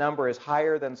if that number is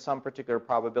higher than some particular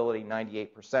probability,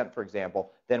 98%, for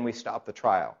example, then we stop the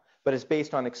trial. But it's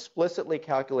based on explicitly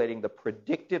calculating the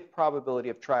predictive probability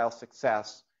of trial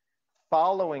success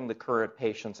following the current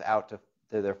patients out to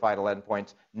their final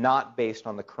endpoints, not based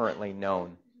on the currently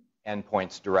known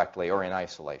endpoints directly or in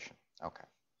isolation. Okay.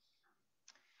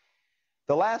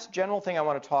 The last general thing I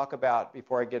want to talk about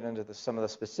before I get into some of the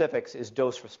specifics is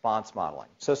dose-response modeling.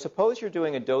 So suppose you're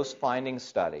doing a dose-finding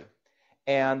study,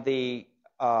 and the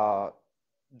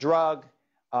drug,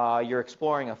 you're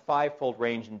exploring a 5-fold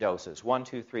range in doses, 1,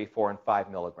 2, 3, 4, and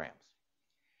 5 milligrams.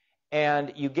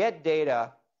 And you get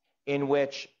data in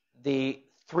which the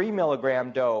 3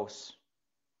 milligram dose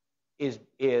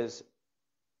is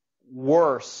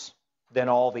worse than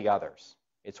all the others.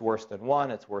 It's worse than 1,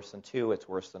 it's worse than 2, it's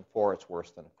worse than 4, it's worse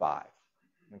than 5.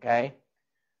 Okay?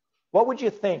 What would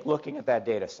you think looking at that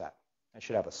data set? I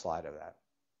should have a slide of that.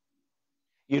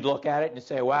 You'd look at it and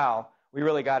say, wow, we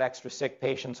really got extra sick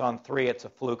patients on 3. It's a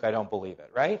fluke. I don't believe it,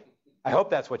 right? I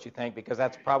hope that's what you think because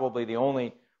that's probably the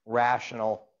only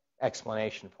rational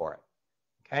explanation for it.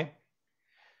 Okay?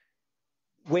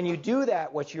 When you do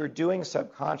that, what you're doing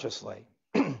subconsciously,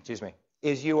 excuse me,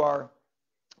 is you are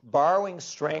borrowing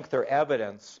strength or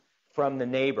evidence from the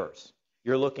neighbors.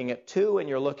 You're looking at 2 and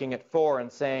you're looking at 4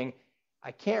 and saying,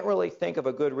 I can't really think of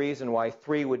a good reason why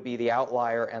 3 would be the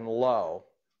outlier and low.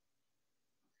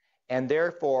 And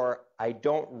therefore, I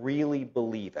don't really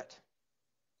believe it.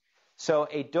 So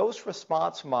a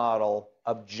dose-response model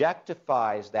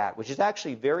objectifies that, which is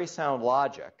actually very sound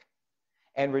logic,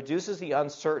 and reduces the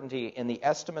uncertainty in the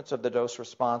estimates of the dose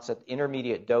response at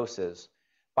intermediate doses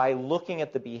by looking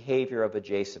at the behavior of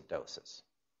adjacent doses.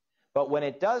 But when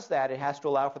it does that, it has to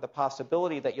allow for the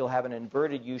possibility that you'll have an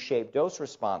inverted U-shaped dose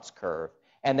response curve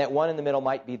and that one in the middle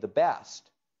might be the best.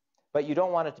 But you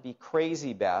don't want it to be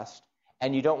crazy best,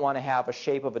 and you don't want to have a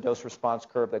shape of a dose response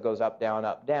curve that goes up,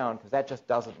 down, because that just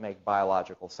doesn't make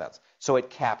biological sense. So it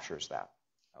captures that.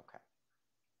 Okay.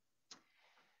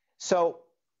 So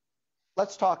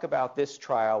let's talk about this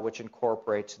trial, which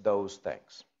incorporates those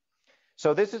things.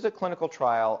 So this is a clinical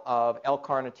trial of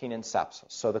L-carnitine in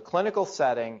sepsis. So the clinical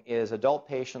setting is adult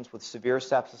patients with severe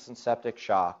sepsis and septic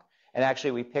shock. And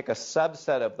actually, we pick a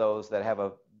subset of those that have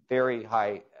a very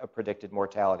high predicted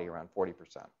mortality, around 40%.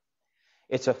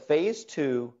 It's a phase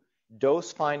 2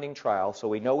 dose-finding trial, so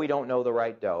we don't know the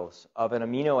right dose, of an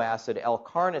amino acid,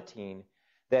 L-carnitine,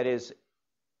 that is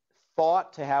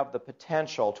thought to have the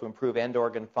potential to improve end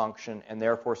organ function and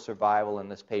therefore survival in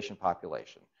this patient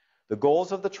population. The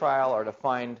goals of the trial are to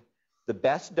find the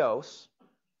best dose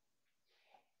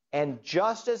and,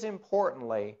 just as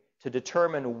importantly, to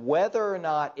determine whether or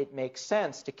not it makes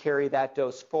sense to carry that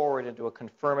dose forward into a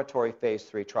confirmatory phase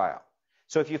 3 trial.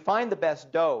 So if you find the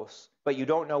best dose, but you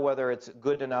don't know whether it's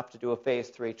good enough to do a phase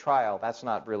 3 trial, that's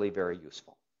not really very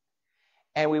useful.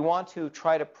 And we want to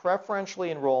try to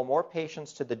preferentially enroll more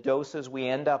patients to the doses we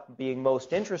end up being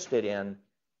most interested in,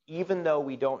 even though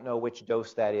we don't know which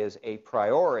dose that is a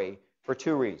priori, for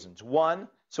 2 reasons. One,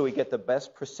 so we get the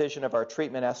best precision of our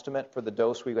treatment estimate for the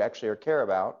dose we actually care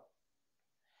about.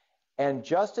 And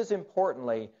just as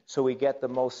importantly, so we get the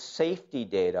most safety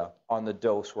data on the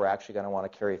dose we're actually going to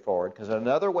want to carry forward. Because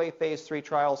another way phase 3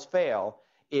 trials fail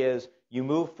is you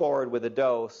move forward with a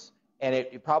dose, and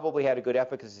it probably had a good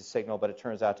efficacy signal, but it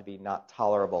turns out to be not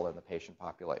tolerable in the patient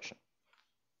population.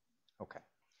 Okay.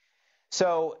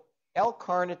 So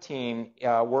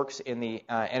L-carnitine works in the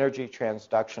energy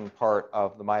transduction part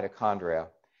of the mitochondria.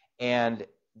 And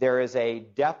there is a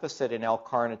deficit in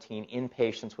L-carnitine in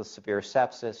patients with severe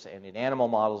sepsis, and in animal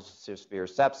models with severe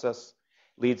sepsis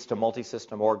leads to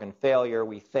multi-system organ failure,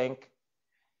 we think.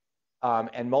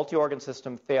 And multi-organ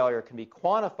system failure can be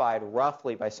quantified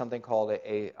roughly by something called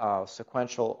a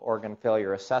sequential organ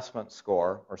failure assessment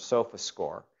score, or SOFA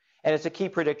score. And it's a key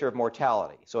predictor of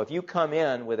mortality. So if you come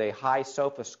in with a high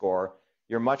SOFA score,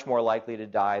 you're much more likely to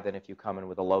die than if you come in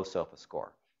with a low SOFA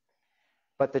score.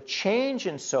 But the change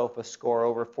in SOFA score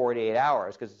over 48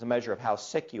 hours, because it's a measure of how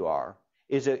sick you are,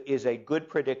 is a good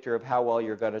predictor of how well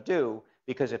you're going to do,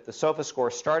 because if the SOFA score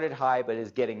started high but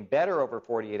is getting better over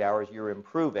 48 hours, you're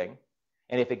improving.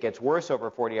 And if it gets worse over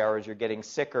 40 hours, you're getting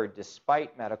sicker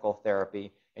despite medical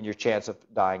therapy, and your chance of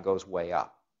dying goes way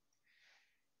up.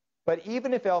 But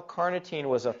even if L-carnitine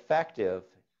was effective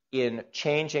in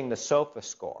changing the SOFA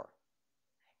score,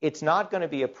 it's not going to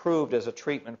be approved as a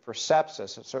treatment for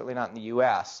sepsis, certainly not in the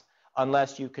U.S.,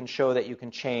 unless you can show that you can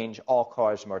change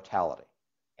all-cause mortality.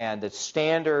 And the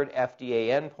standard FDA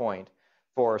endpoint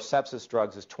for sepsis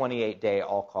drugs is 28-day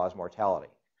all-cause mortality.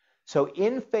 So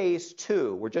in phase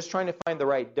 2, we're just trying to find the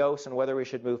right dose and whether we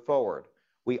should move forward.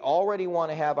 We already want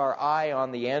to have our eye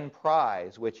on the end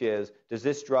prize, which is, does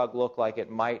this drug look like it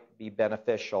might be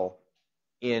beneficial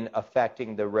in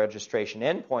affecting the registration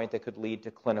endpoint that could lead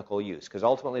to clinical use? Because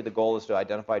ultimately the goal is to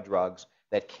identify drugs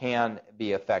that can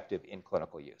be effective in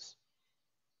clinical use.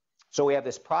 So we have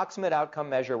this proximate outcome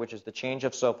measure, which is the change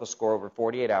of SOFA score over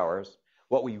 48 hours.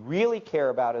 What we really care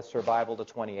about is survival to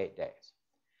 28 days.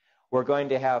 We're going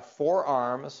to have 4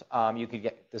 arms. You could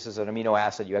get, this is an amino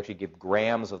acid. You actually give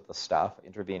grams of the stuff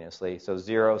intravenously, so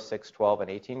 0, 6, 12, and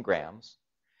 18 grams.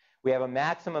 We have a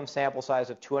maximum sample size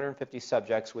of 250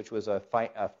 subjects, which was a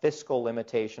fiscal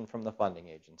limitation from the funding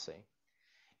agency.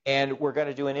 And we're going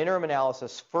to do an interim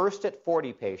analysis first at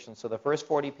 40 patients. So the first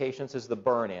 40 patients is the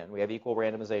burn-in. We have equal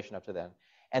randomization up to then.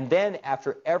 And then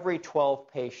after every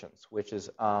 12 patients, which is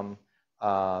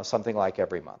something like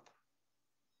every month.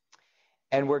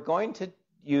 And we're going to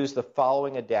use the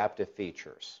following adaptive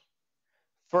features.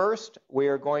 First, we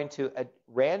are going to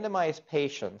randomize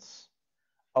patients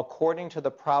according to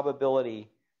the probability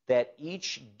that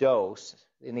each dose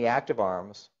in the active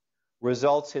arms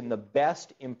results in the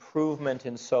best improvement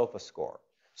in SOFA score.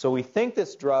 So we think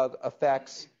this drug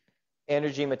affects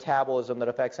energy metabolism that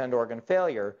affects end organ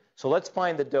failure, so let's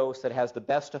find the dose that has the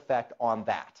best effect on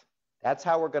that. That's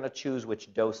how we're going to choose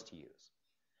which dose to use.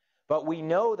 But we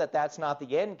know that that's not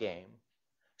the end game,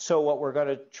 so what we're going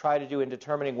to try to do in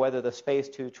determining whether this phase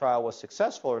 2 trial was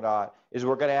successful or not is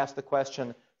we're going to ask the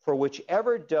question, for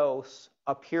whichever dose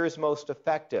appears most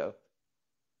effective,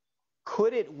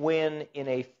 could it win in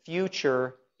a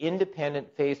future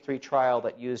independent phase 3 trial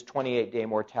that used 28-day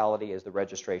mortality as the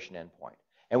registration endpoint.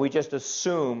 And we just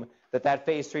assume that that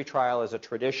phase 3 trial is a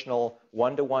traditional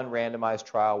 1-to-1 randomized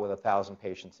trial with 1,000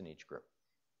 patients in each group.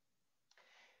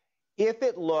 If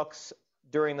it looks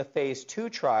during the phase 2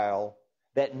 trial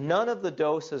that none of the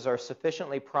doses are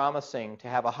sufficiently promising to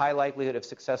have a high likelihood of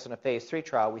success in a phase 3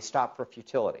 trial, we stop for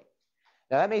futility.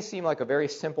 Now, that may seem like a very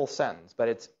simple sentence,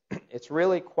 but it's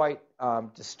really quite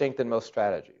distinct in most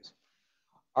strategies.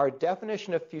 Our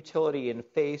definition of futility in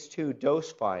phase 2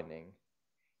 dose finding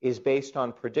is based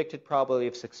on predicted probability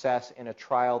of success in a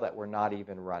trial that we're not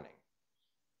even running.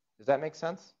 Does that make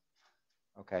sense?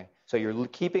 Okay, so you're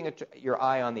keeping your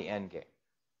eye on the end game.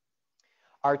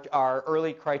 Our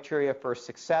early criteria for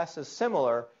success is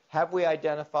similar. Have we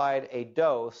identified a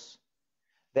dose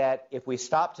that if we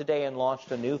stopped today and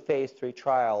launched a new phase 3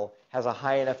 trial has a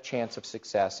high enough chance of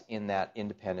success in that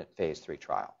independent phase 3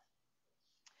 trial?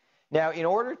 Now, in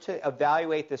order to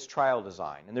evaluate this trial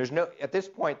design, and at this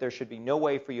point there should be no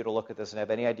way for you to look at this and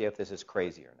have any idea if this is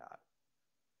crazy or not.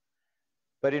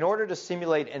 But in order to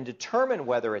simulate and determine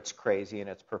whether it's crazy in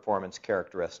its performance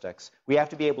characteristics, we have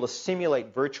to be able to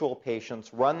simulate virtual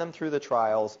patients, run them through the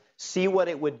trials, see what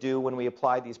it would do when we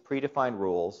apply these predefined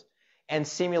rules, and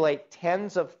simulate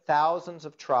tens of thousands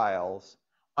of trials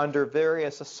under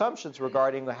various assumptions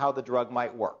regarding how the drug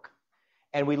might work.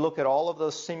 And we look at all of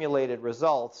those simulated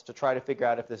results to try to figure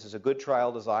out if this is a good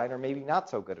trial design or maybe not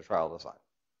so good a trial design.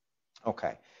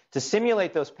 Okay. To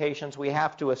simulate those patients, we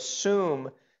have to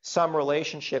assume some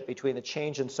relationship between the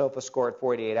change in SOFA score at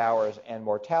 48 hours and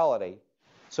mortality.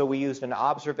 So we used an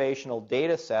observational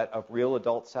data set of real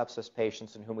adult sepsis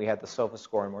patients in whom we had the SOFA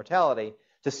score and mortality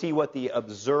to see what the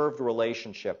observed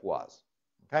relationship was.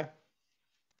 Okay?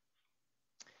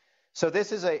 So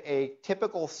this is a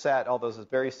typical set, although this is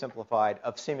very simplified,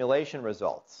 of simulation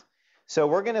results. So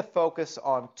we're going to focus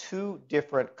on two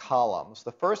different columns.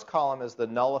 The first column is the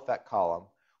null effect column,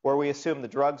 where we assume the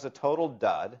drug's a total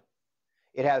dud.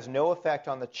 It has no effect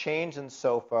on the change in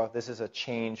SOFA. This is a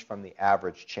change from the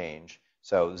average change.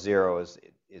 So 0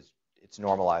 it's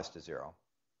normalized to 0.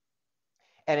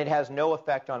 And it has no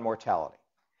effect on mortality.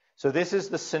 So this is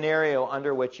the scenario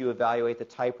under which you evaluate the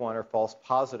type 1 or false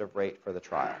positive rate for the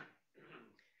trial.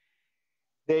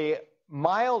 The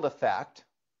mild effect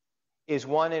is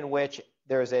one in which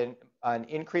there's an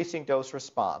increasing dose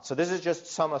response. So this is just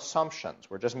some assumptions.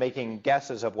 We're just making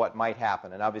guesses of what might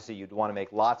happen. And obviously, you'd want to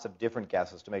make lots of different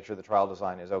guesses to make sure the trial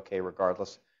design is okay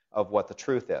regardless of what the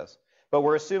truth is. But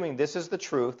we're assuming this is the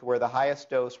truth, where the highest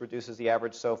dose reduces the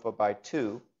average SOFA by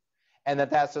 2, and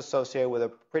that's associated with a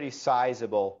pretty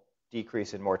sizable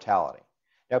decrease in mortality.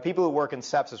 Now, people who work in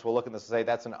sepsis will look at this and say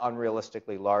that's an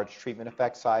unrealistically large treatment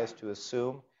effect size to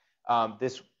assume.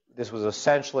 This was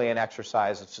essentially an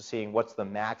exercise of seeing what's the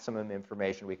maximum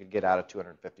information we could get out of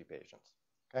 250 patients.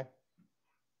 Okay?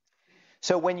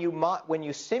 So when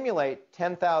you simulate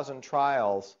 10,000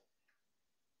 trials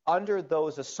under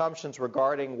those assumptions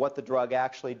regarding what the drug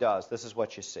actually does, this is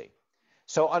what you see.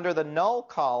 So under the null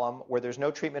column, where there's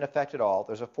no treatment effect at all,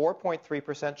 there's a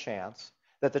 4.3% chance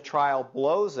that the trial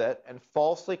blows it and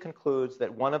falsely concludes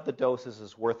that one of the doses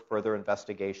is worth further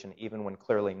investigation, even when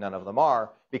clearly none of them are,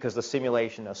 because the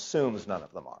simulation assumes none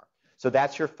of them are. So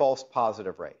that's your false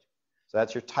positive rate. So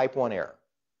that's your type 1 error.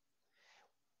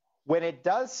 When it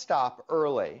does stop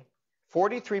early,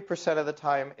 43% of the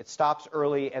time it stops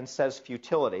early and says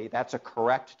futility. That's a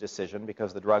correct decision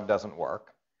because the drug doesn't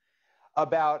work.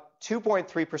 About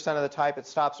 2.3% of the time it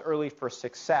stops early for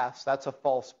success. That's a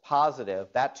false positive.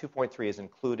 That 2.3 is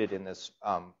included in this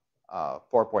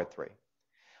 4.3.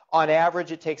 On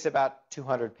average, it takes about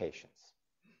 200 patients.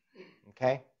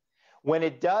 Okay? When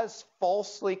it does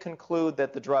falsely conclude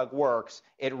that the drug works,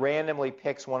 it randomly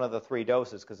picks one of the 3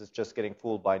 doses because it's just getting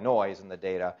fooled by noise in the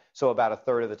data. So about a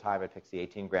third of the time it picks the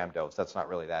 18-gram dose. That's not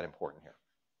really that important here.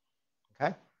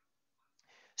 Okay?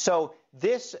 So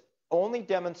this only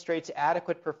demonstrates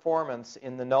adequate performance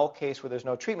in the null case where there's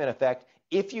no treatment effect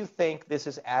if you think this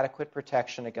is adequate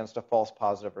protection against a false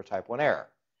positive or type 1 error.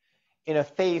 In a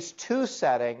phase 2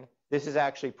 setting, this is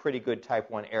actually pretty good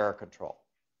type 1 error control.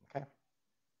 Okay?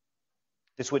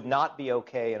 This would not be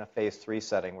okay in a phase 3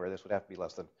 setting where this would have to be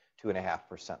less than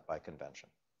 2.5% by convention.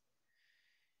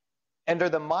 Under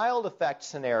the mild effect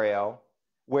scenario,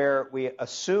 where we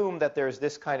assume that there's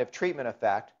this kind of treatment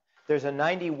effect, there's a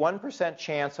 91%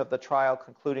 chance of the trial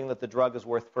concluding that the drug is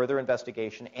worth further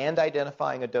investigation and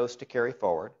identifying a dose to carry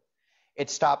forward. It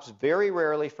stops very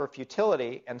rarely for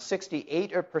futility, and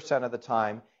 68% of the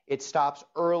time, it stops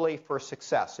early for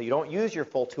success. So you don't use your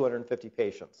full 250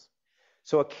 patients.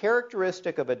 So a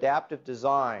characteristic of adaptive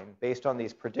design based on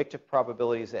these predictive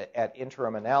probabilities at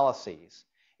interim analyses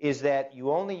is that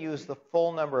you only use the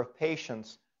full number of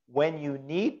patients when you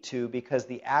need to because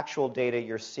the actual data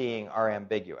you're seeing are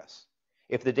ambiguous.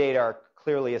 If the data are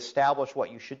clearly established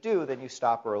what you should do, then you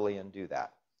stop early and do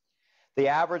that. The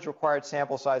average required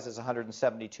sample size is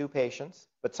 172 patients,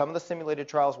 but some of the simulated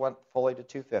trials went fully to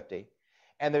 250.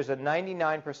 And there's a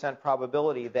 99%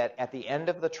 probability that at the end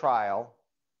of the trial,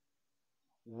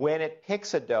 when it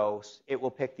picks a dose, it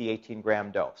will pick the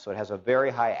 18-gram dose. So it has a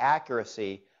very high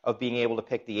accuracy of being able to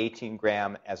pick the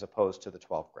 18-gram as opposed to the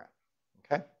 12-gram.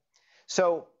 Okay?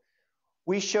 So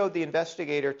we showed the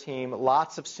investigator team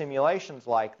lots of simulations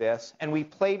like this, and we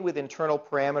played with internal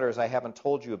parameters I haven't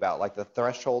told you about, like the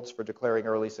thresholds for declaring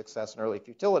early success and early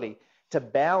futility, to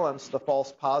balance the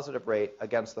false positive rate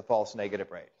against the false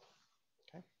negative rate.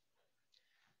 Okay?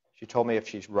 She told me if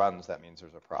she runs, that means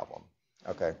there's a problem.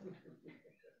 Okay.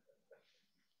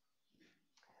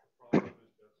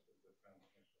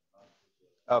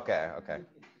 Okay. Yeah.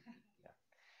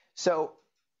 So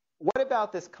what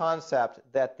about this concept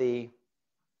that the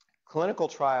clinical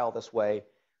trial this way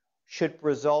should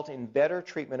result in better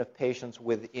treatment of patients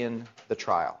within the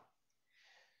trial?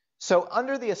 So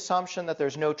under the assumption that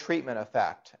there's no treatment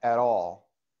effect at all,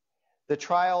 the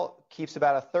trial keeps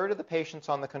about a third of the patients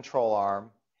on the control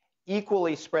arm,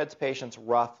 equally spreads patients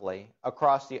roughly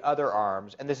across the other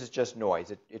arms, and this is just noise.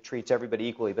 It treats everybody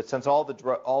equally, but since all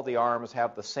the arms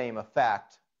have the same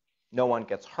effect, no one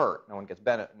gets hurt, no one gets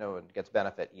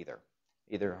benefit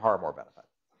either harm or benefit.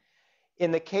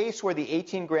 In the case where the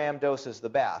 18-gram dose is the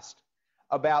best,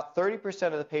 about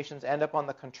 30% of the patients end up on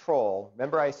the control.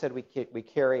 Remember I said we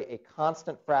carry a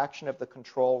constant fraction of the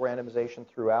control randomization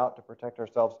throughout to protect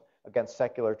ourselves against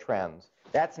secular trends.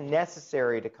 That's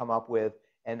necessary to come up with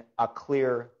a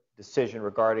clear decision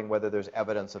regarding whether there's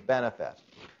evidence of benefit.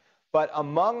 But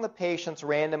among the patients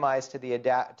randomized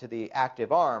to the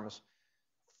active arms,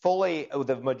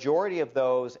 the majority of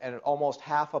those and almost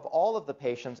half of all of the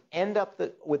patients end up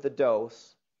with the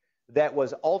dose that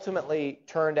was ultimately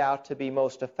turned out to be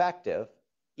most effective,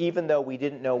 even though we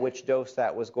didn't know which dose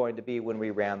that was going to be when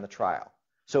we ran the trial.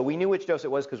 So we knew which dose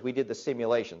it was because we did the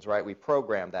simulations, right? We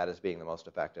programmed that as being the most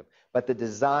effective, but the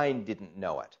design didn't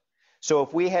know it. So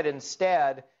if we had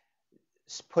instead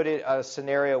put it a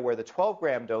scenario where the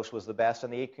 12-gram dose was the best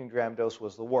and the 18-gram dose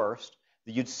was the worst,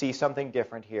 you'd see something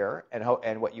different here,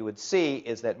 and what you would see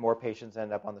is that more patients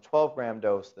end up on the 12-gram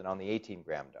dose than on the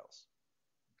 18-gram dose.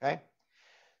 Okay?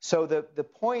 So the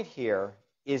point here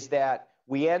is that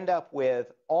we end up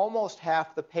with almost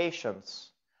half the patients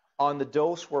on the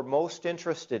dose we're most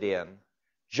interested in,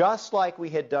 just like we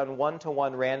had done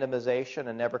one-to-one randomization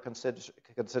and never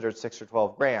considered 6 or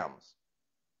 12 grams.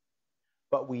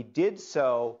 But we did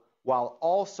so while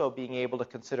also being able to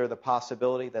consider the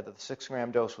possibility that the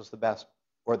 6-gram dose was the best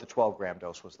or the 12-gram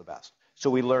dose was the best. So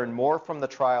we learned more from the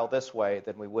trial this way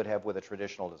than we would have with a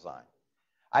traditional design.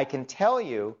 I can tell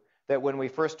you that when we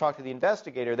first talked to the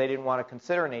investigator, they didn't want to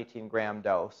consider an 18-gram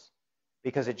dose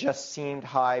because it just seemed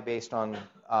high based on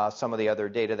some of the other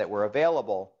data that were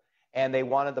available, and they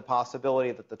wanted the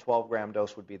possibility that the 12-gram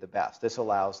dose would be the best. This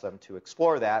allows them to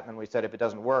explore that, and we said, if it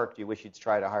doesn't work, do you wish you'd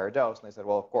tried a higher dose? And they said,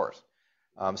 well, of course.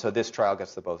 So this trial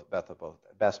gets the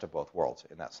best of both worlds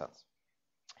in that sense.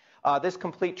 This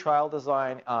complete trial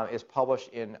design is published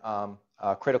in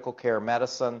Critical Care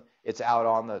Medicine. It's out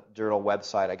on the journal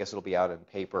website. I guess it'll be out in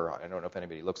paper. I don't know if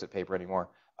anybody looks at paper anymore,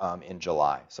 in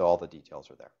July. So all the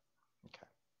details are there. Okay.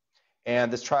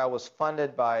 And this trial was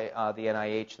funded by the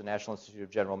NIH, the National Institute of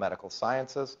General Medical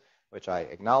Sciences, which I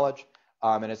acknowledge.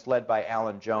 And it's led by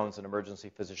Alan Jones, an emergency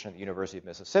physician at the University of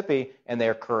Mississippi, and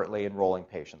they're currently enrolling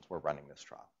patients. We're running this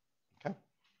trial. Okay?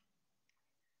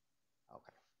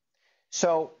 Okay.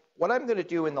 So what I'm going to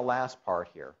do in the last part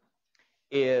here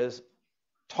is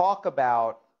talk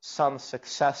about some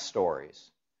success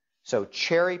stories. So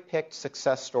cherry-picked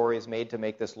success stories made to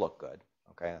make this look good.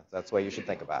 Okay? That's the way you should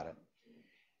think about it.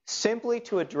 Simply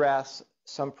to address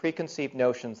some preconceived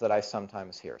notions that I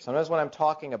sometimes hear. Sometimes when I'm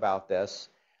talking about this,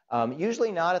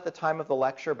 usually not at the time of the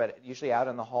lecture, but usually out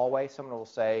in the hallway, someone will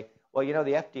say, well, you know,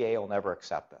 the FDA will never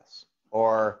accept this,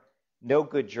 or no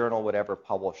good journal would ever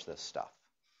publish this stuff.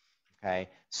 Okay?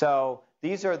 So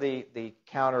these are the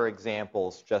counter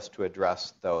examples just to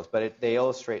address those, but they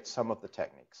illustrate some of the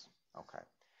techniques. Okay.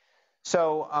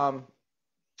 So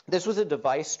this was a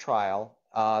device trial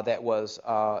that was,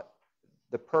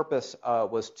 the purpose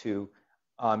was to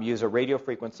use a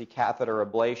radiofrequency catheter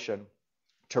ablation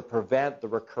to prevent the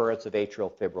recurrence of atrial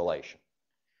fibrillation.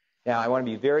 Now, I want to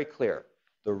be very clear.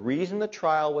 The reason the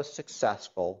trial was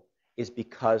successful is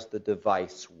because the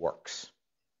device works.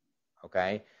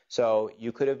 Okay? So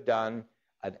you could have done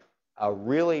a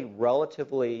really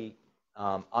relatively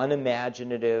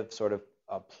unimaginative sort of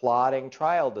plotting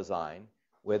trial design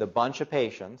with a bunch of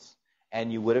patients,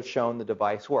 and you would have shown the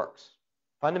device works.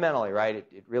 Fundamentally, right,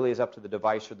 it really is up to the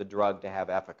device or the drug to have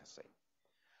efficacy.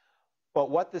 But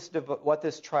what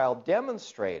this trial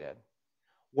demonstrated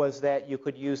was that you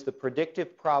could use the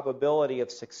predictive probability of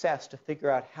success to figure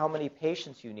out how many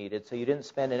patients you needed, so you didn't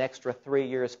spend an extra 3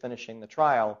 years finishing the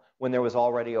trial when there was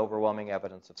already overwhelming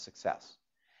evidence of success.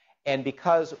 And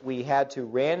because we had to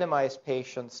randomize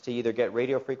patients to either get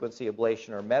radiofrequency ablation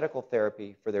or medical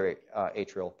therapy for their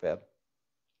atrial fib,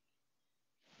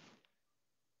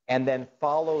 and then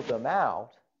follow them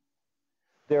out,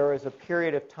 there is a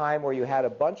period of time where you had a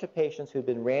bunch of patients who'd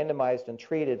been randomized and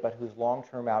treated, but whose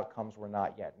long-term outcomes were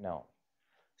not yet known.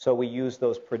 So we used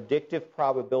those predictive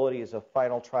probabilities of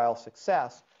final trial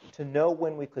success to know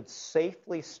when we could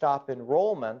safely stop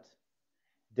enrollment,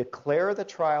 declare the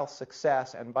trial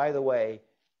success, and by the way,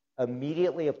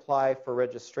 immediately apply for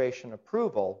registration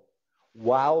approval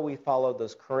while we followed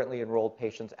those currently enrolled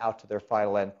patients out to their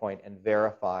final endpoint and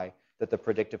verify that the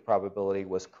predictive probability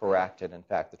was correct and, in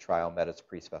fact, the trial met its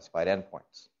pre-specified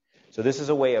endpoints. So this is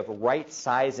a way of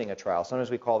right-sizing a trial. Sometimes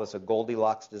we call this a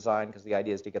Goldilocks design because the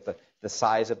idea is to get the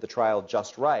size of the trial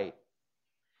just right.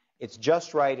 It's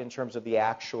just right in terms of the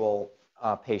actual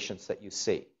patients that you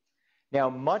see. Now,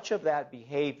 much of that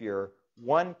behavior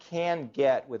one can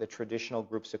get with a traditional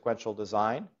group sequential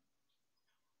design,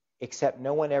 except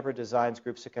no one ever designs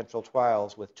group sequential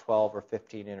trials with 12 or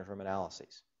 15 interim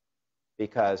analyses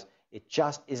because it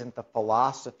just isn't the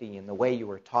philosophy and the way you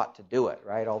were taught to do it,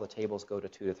 right? All the tables go to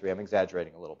 2 to 3. I'm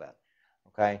exaggerating a little bit,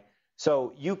 okay?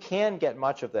 So you can get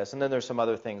much of this, and then there's some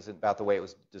other things about the way it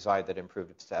was designed that improved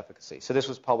its efficacy. So this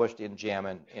was published in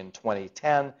JAMA in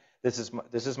 2010. This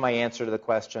is my answer to the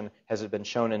question, has it been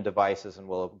shown in devices and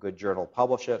will a good journal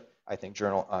publish it? I think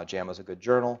JAMA is a good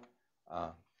journal.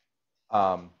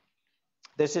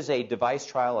 This is a device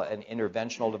trial, an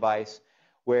interventional device,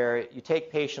 where you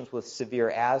take patients with severe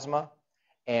asthma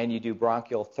and you do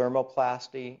bronchial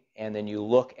thermoplasty, and then you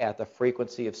look at the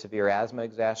frequency of severe asthma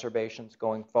exacerbations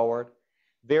going forward.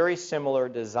 Very similar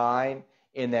design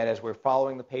in that as we're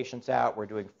following the patients out, we're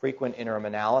doing frequent interim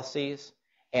analyses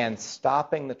and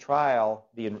stopping the trial,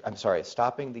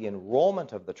 stopping the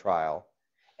enrollment of the trial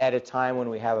at a time when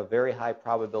we have a very high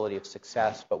probability of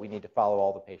success, but we need to follow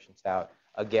all the patients out.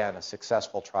 Again, a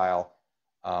successful trial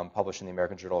published in the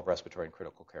American Journal of Respiratory and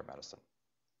Critical Care Medicine.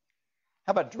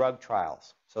 How about drug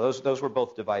trials? So those were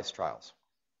both device trials.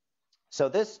 So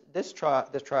this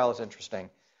trial is interesting.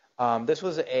 This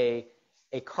was a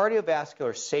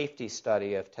cardiovascular safety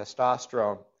study of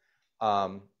testosterone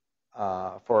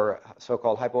for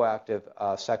so-called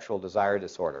hypoactive sexual desire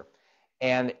disorder.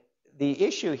 And the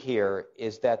issue here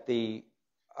is that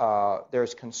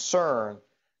there's concern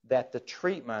that the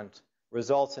treatment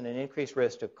results in an increased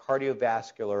risk of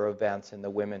cardiovascular events in the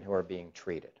women who are being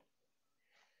treated.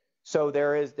 So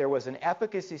there was an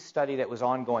efficacy study that was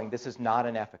ongoing. This is not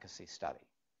an efficacy study.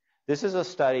 This is a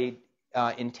study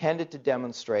intended to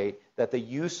demonstrate that the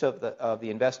use of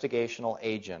the investigational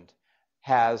agent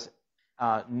has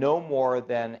no more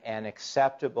than an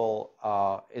acceptable,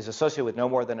 is associated with no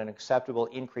more than an acceptable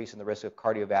increase in the risk of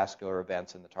cardiovascular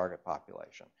events in the target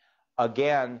population.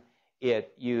 Again,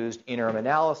 it used interim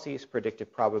analyses,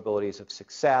 predictive probabilities of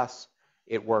success.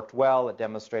 It worked well. It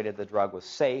demonstrated the drug was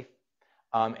safe.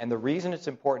 And the reason it's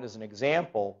important as an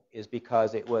example is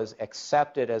because it was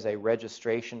accepted as a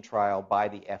registration trial by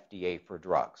the FDA for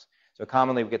drugs. So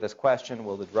commonly we get this question,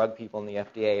 will the drug people in the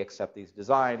FDA accept these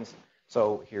designs?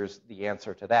 So here's the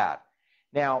answer to that.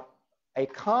 Now, a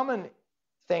common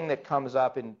thing that comes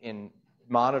up in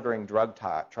monitoring drug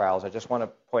trials, I just want to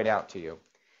point out to you,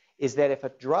 is that if a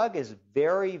drug is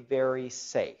very, very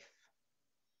safe,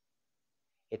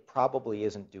 it probably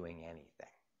isn't doing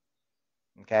anything.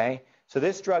 Okay? So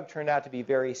this drug turned out to be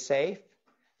very safe.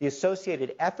 The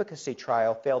associated efficacy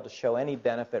trial failed to show any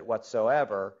benefit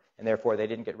whatsoever, and therefore they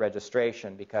didn't get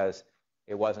registration because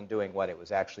it wasn't doing what it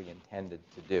was actually intended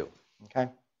to do. Okay?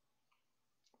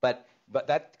 But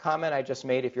that comment I just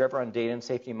made, if you're ever on data and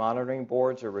safety monitoring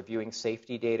boards or reviewing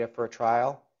safety data for a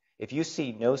trial, if you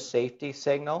see no safety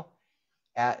signal,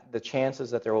 the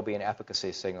chances that there will be an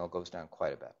efficacy signal goes down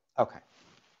quite a bit. Okay.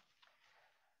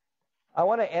 I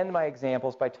want to end my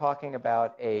examples by talking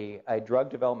about a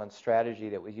drug development strategy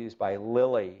that was used by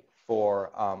Lilly for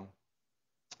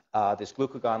this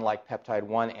glucagon-like peptide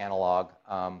 1 analog,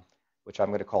 which I'm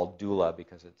going to call DULA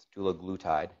because it's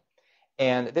dulaglutide.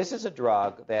 And this is a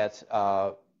drug that's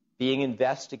being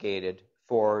investigated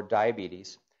for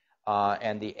diabetes,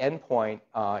 and the endpoint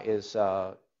is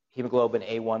hemoglobin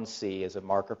A1C as a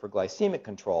marker for glycemic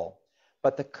control.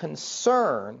 But the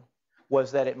concern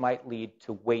was that it might lead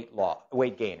to weight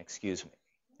gain,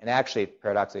 and actually,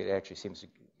 paradoxically, it actually seems to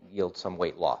yield some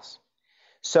weight loss.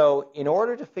 So in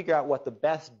order to figure out what the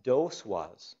best dose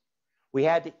was, we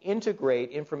had to integrate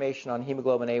information on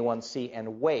hemoglobin A1C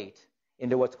and weight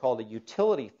into what's called a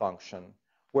utility function,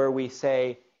 where we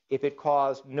say if it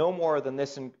caused no more than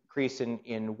this increase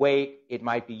in weight, it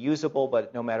might be usable,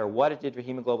 but no matter what it did for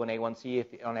hemoglobin A1C, if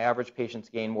on average patients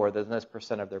gain more than this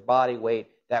 % of their body weight,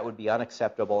 that would be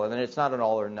unacceptable. And then it's not an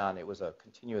all or none, it was a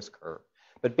continuous curve.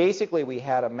 But basically we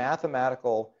had a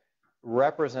mathematical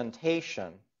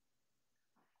representation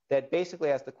that basically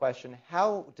asked the question,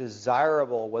 how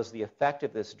desirable was the effect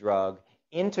of this drug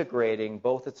integrating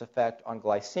both its effect on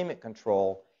glycemic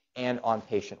control and on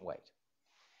patient weight?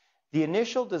 The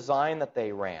initial design that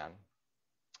they ran,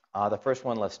 the first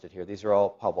one listed here, these are all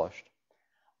published,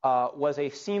 was a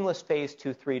seamless phase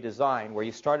 2-3 design where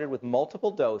you started with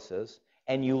multiple doses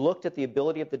and you looked at the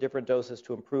ability of the different doses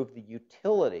to improve the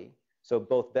utility, so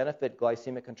both benefit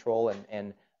glycemic control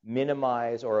and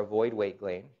minimize or avoid weight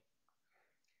gain.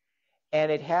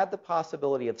 And it had the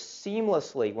possibility of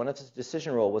seamlessly, one of its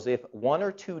decision rule was if 1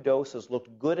 or 2 doses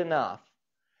looked good enough,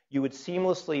 you would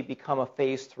seamlessly become a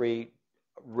phase 3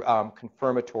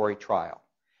 confirmatory trial.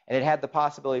 And it had the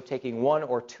possibility of taking 1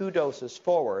 or 2 doses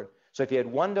forward. So if you had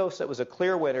 1 dose that was a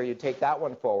clear winner, you'd take that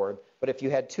one forward. But if you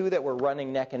had 2 that were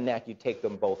running neck and neck, you'd take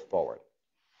them both forward.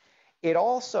 It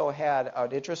also had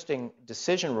an interesting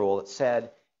decision rule that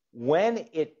said when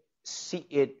it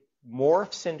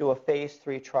morphs into a phase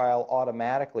 3 trial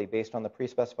automatically based on the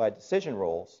pre-specified decision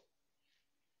rules,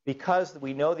 because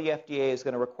we know the FDA is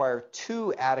going to require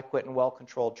 2 adequate and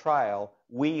well-controlled trials,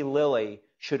 we, Lilly,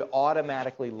 should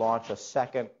automatically launch a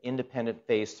second independent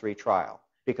phase 3 trial.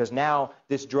 Because now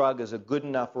this drug is a good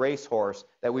enough racehorse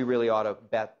that we really ought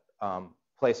to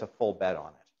place a full bet on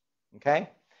it. Okay?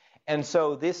 And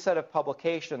so this set of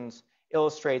publications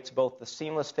illustrates both the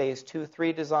seamless phase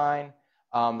 2-3 design,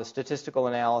 the statistical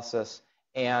analysis,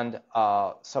 and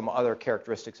some other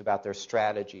characteristics about their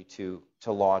strategy to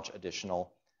launch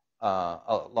additional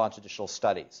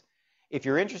studies. If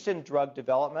you're interested in drug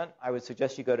development, I would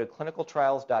suggest you go to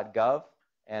clinicaltrials.gov,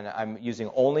 and I'm using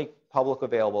only publicly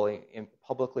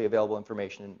available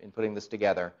information in putting this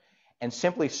together, and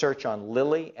simply search on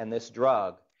Lilly and this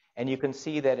drug, and you can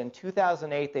see that in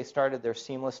 2008 they started their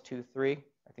seamless 2-3,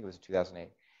 I think it was 2008,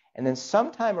 and then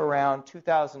sometime around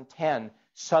 2010,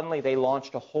 suddenly they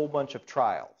launched a whole bunch of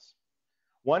trials.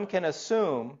 One can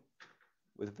assume,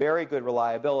 with very good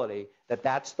reliability, that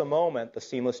that's the moment the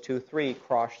seamless 2-3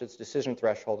 crossed its decision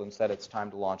threshold and said it's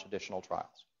time to launch additional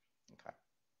trials. Okay.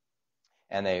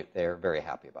 And they're very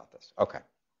happy about this. Okay.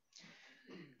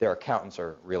 Their accountants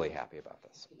are really happy about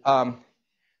this.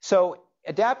 So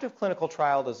adaptive clinical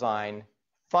trial design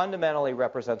fundamentally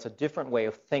represents a different way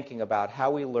of thinking about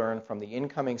how we learn from the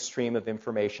incoming stream of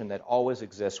information that always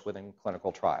exists within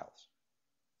clinical trials.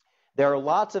 There are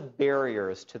lots of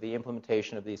barriers to the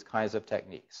implementation of these kinds of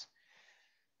techniques.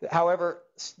 However,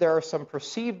 there are some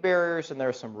perceived barriers and there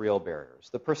are some real barriers.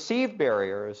 The perceived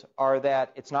barriers are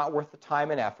that it's not worth the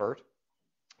time and effort,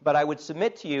 but I would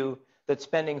submit to you that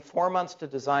spending 4 months to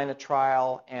design a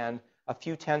trial and a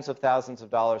few tens of thousands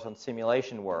of dollars on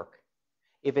simulation work,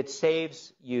 if it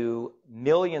saves you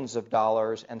millions of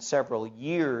dollars and several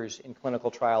years in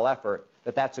clinical trial effort,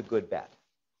 that's a good bet.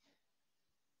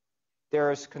 There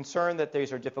is concern that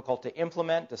these are difficult to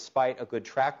implement despite a good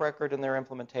track record in their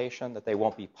implementation, that they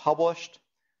won't be published,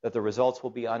 that the results will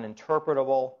be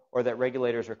uninterpretable, or that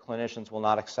regulators or clinicians will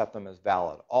not accept them as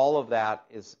valid. All of that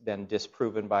has been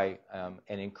disproven by an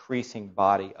increasing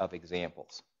body of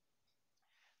examples.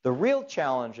 The real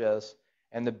challenges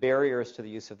and the barriers to the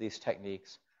use of these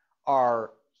techniques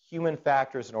are human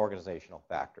factors and organizational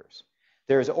factors.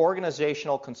 There's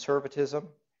organizational conservatism.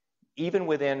 Even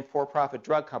within for-profit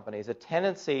drug companies, a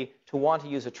tendency to want to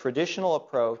use a traditional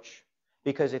approach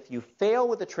because if you fail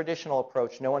with a traditional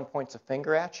approach, no one points a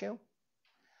finger at you.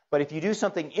 But if you do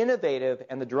something innovative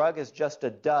and the drug is just a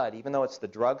dud, even though it's the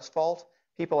drug's fault,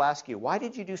 people ask you, why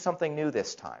did you do something new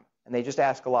this time? And they just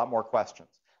ask a lot more questions.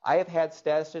 I have had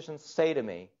statisticians say to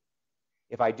me,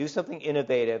 if I do something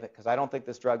innovative, because I don't think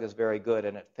this drug is very good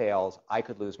and it fails, I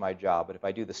could lose my job. But if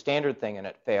I do the standard thing and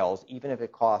it fails, even if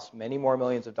it costs many more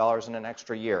millions of dollars in an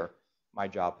extra year, my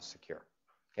job is secure.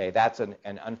 Okay, that's an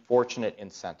unfortunate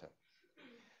incentive.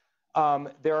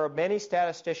 There are many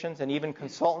statisticians and even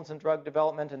consultants in drug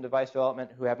development and device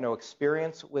development who have no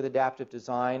experience with adaptive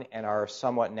design and are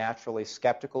somewhat naturally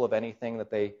skeptical of anything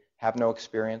that they have no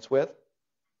experience with.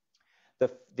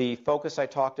 The focus I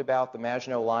talked about, the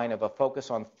Maginot Line of a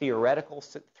focus on theoretical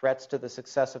threats to the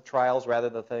success of trials rather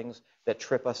than the things that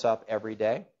trip us up every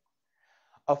day.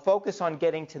 A focus on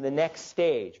getting to the next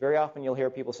stage. Very often you'll hear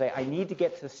people say, I need to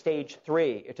get to stage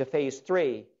 3, to phase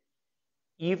 3,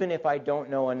 even if I don't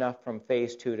know enough from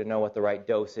phase 2 to know what the right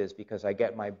dose is, because I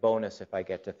get my bonus if I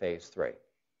get to phase 3.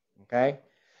 Okay?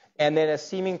 And then a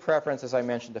seeming preference, as I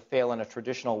mentioned, to fail in a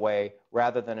traditional way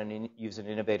rather than use an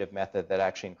innovative method that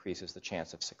actually increases the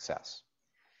chance of success.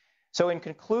 So in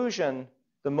conclusion,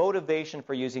 the motivation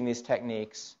for using these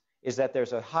techniques is that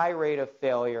there's a high rate of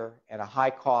failure and a high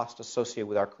cost associated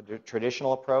with our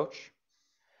traditional approach.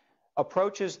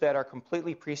 Approaches that are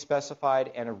completely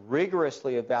pre-specified and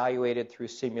rigorously evaluated through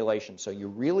simulation, so you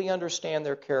really understand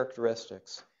their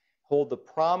characteristics, hold the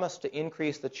promise to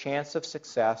increase the chance of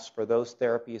success for those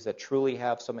therapies that truly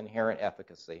have some inherent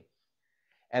efficacy,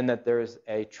 and that there's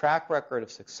a track record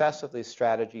of success of these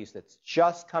strategies that's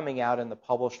just coming out in the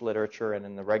published literature and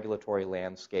in the regulatory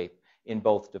landscape in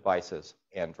both devices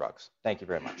and drugs. Thank you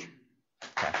very much.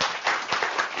 Okay.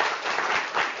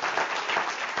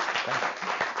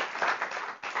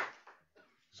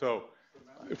 So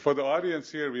for the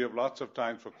audience here, we have lots of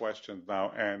time for questions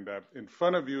now. And in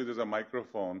front of you, there's a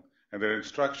microphone, and there are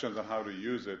instructions on how to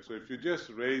use it. So if you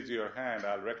just raise your hand,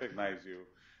 I'll recognize you.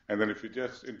 And then if you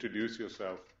just introduce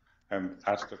yourself and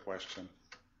ask the question.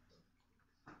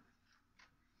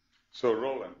 So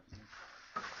Roland.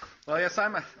 Well, yes,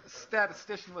 I'm a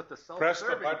statistician with a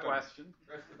self-serving question.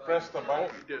 Press the button.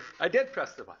 I did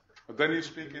press the button. But then you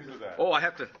speak into that. Oh, I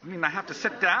have to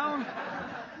sit down?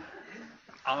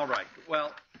 All right.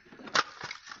 Well,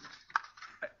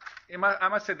 I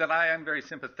must say that I am very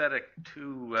sympathetic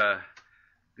to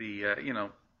the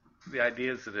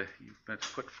ideas that you've been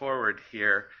put forward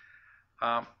here.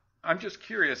 I'm just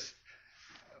curious.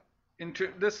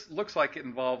 This looks like it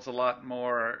involves a lot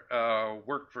more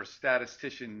work for a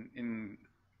statistician in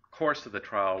course of the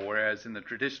trial, whereas in the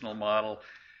traditional model,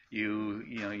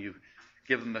 you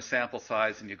give them the sample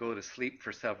size and you go to sleep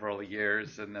for several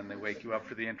years, and then they wake you up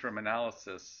for the interim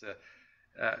analysis.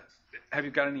 Have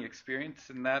you got any experience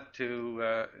in that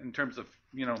in terms of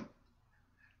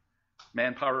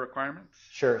manpower requirements?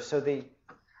 Sure. So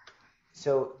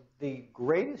the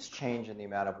greatest change in the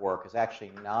amount of work is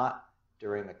actually not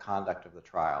during the conduct of the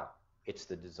trial. It's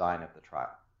the design of the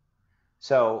trial.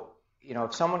 So,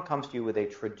 if someone comes to you with a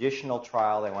traditional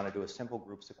trial, they want to do a simple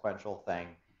group sequential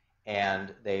thing,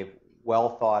 and they've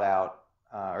well thought out,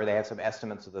 or they have some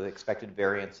estimates of the expected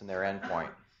variance in their endpoint,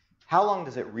 how long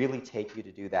does it really take you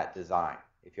to do that design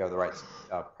if you have the right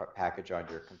package on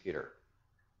your computer?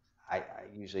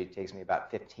 Usually it takes me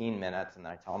about 15 minutes, and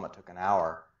then I tell them it took an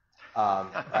hour,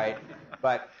 right?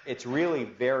 But it's really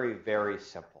very, very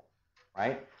simple,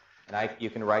 right? And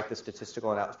you can write the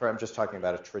statistical analysis. I'm just talking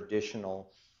about a traditional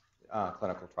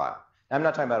clinical trial. Now, I'm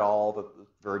not talking about all the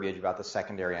verbiage about the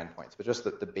secondary endpoints, but just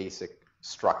the basic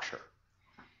structure.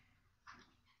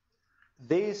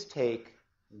 These take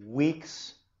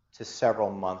weeks to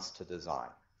several months to design.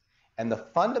 And the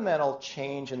fundamental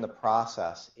change in the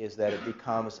process is that it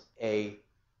becomes a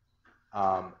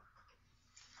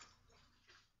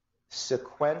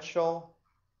sequential,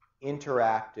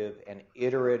 interactive, and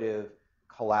iterative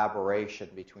collaboration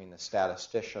between the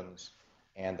statisticians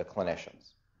and the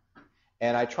clinicians.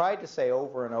 And I tried to say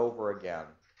over and over again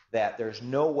that there's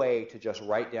no way to just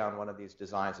write down one of these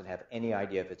designs and have any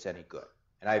idea if it's any good.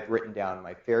 And I've written down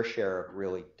my fair share of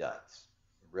really duds,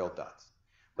 real duds.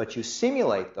 But you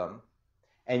simulate them,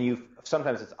 and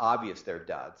sometimes it's obvious they're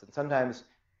duds, and sometimes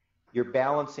you're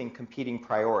balancing competing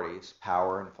priorities,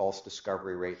 power and false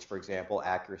discovery rates, for example,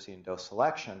 accuracy and dose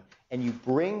selection, and you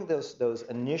bring those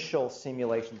initial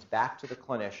simulations back to the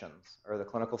clinicians or the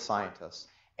clinical scientists,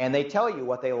 and they tell you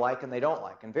what they like and they don't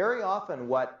like. And very often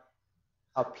what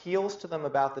appeals to them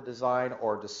about the design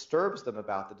or disturbs them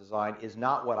about the design is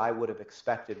not what I would have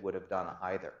expected would have done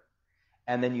either.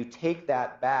 And then you take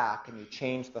that back and you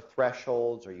change the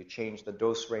thresholds or you change the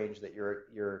dose range that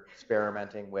you're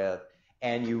experimenting with,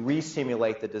 and you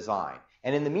re-simulate the design.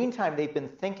 And in the meantime, they've been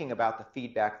thinking about the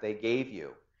feedback they gave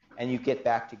you, and you get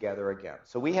back together again.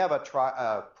 So we have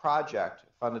a project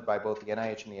funded by both the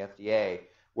NIH and the FDA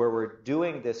where we're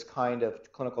doing this kind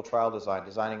of clinical trial design,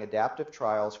 designing adaptive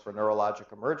trials for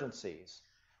neurologic emergencies,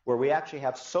 where we actually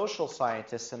have social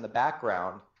scientists in the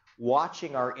background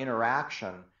watching our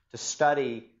interaction to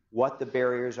study what the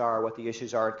barriers are, what the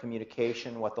issues are in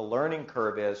communication, what the learning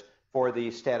curve is for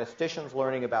the statisticians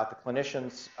learning about the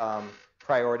clinicians'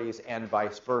 priorities and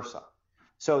vice versa.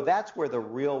 So that's where the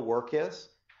real work is.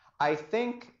 I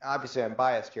think, obviously I'm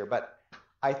biased here, but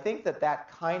I think that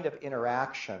kind of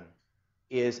interaction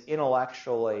is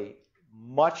intellectually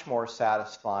much more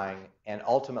satisfying and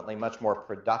ultimately much more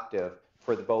productive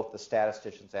for both the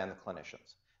statisticians and the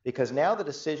clinicians. Because now the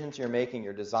decisions you're making,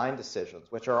 your design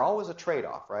decisions, which are always a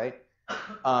trade-off, right,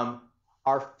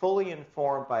 are fully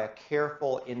informed by a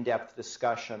careful, in-depth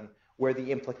discussion where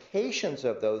the implications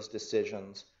of those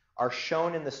decisions are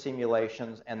shown in the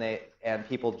simulations and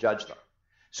people judge them.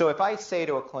 So if I say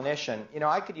to a clinician,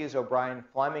 I could use O'Brien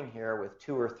Fleming here with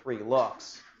 2 or 3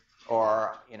 looks,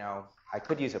 or, I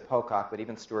could use a Pocock, but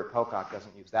even Stuart Pocock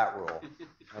doesn't use that rule,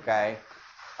 okay?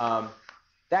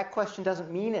 That question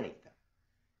doesn't mean anything.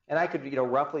 And I could,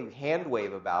 roughly hand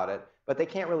wave about it, but they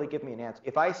can't really give me an answer.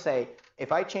 If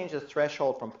I change the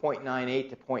threshold from 0.98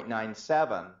 to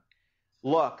 0.97,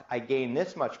 look, I gain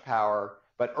this much power,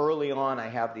 but early on I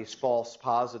have these false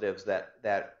positives that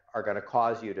are going to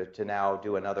cause you to now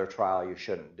do another trial you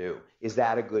shouldn't do. Is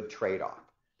that a good trade-off?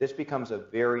 This becomes a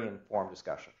very informed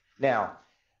discussion. Now,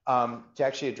 to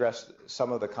actually address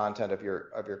some of the content of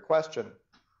your question,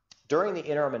 during the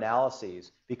interim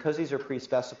analyses, because these are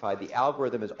pre-specified, the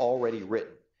algorithm is already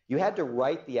written. You had to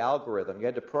write the algorithm. You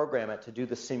had to program it to do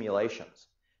the simulations.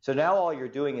 So now all you're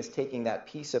doing is taking that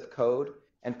piece of code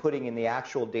and putting in the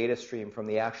actual data stream from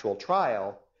the actual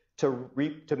trial to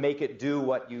make it do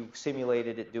what you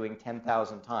simulated it doing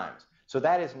 10,000 times. So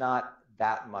that is not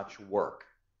that much work,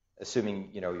 assuming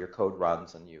your code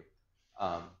runs and you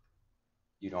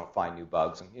don't find new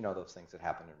bugs and those things that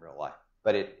happen in real life.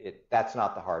 But that's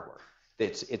not the hard work.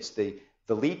 It's the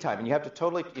lead time, and you have to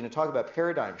totally talk about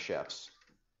paradigm shifts.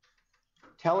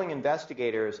 Telling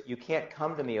investigators you can't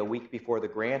come to me a week before the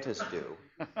grant is due.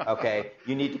 Okay,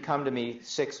 you need to come to me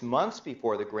 6 months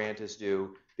before the grant is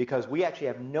due because we actually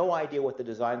have no idea what the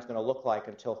design is going to look like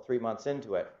until 3 months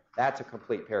into it. That's a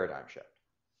complete paradigm shift.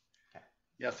 Okay.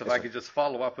 Yes, if I could just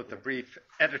follow up with a brief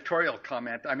editorial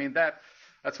comment. I mean,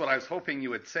 that's what I was hoping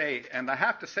you would say. And I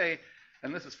have to say,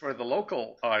 and this is for the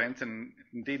local audience and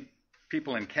indeed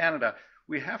people in Canada,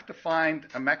 we have to find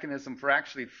a mechanism for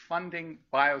actually funding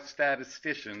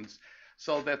biostatisticians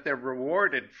so that they're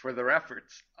rewarded for their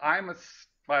efforts. I'm a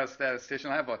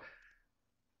biostatistician. I have a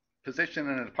position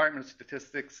in the Department of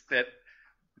Statistics that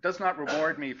does not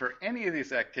reward me for any of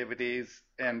these activities,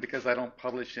 and because I don't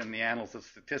publish in the Annals of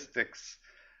Statistics,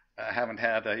 I haven't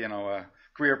had a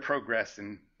career progress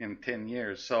in 10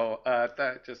 years. So I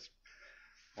just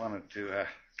wanted to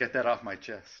get that off my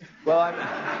chest. Well,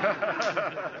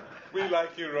 we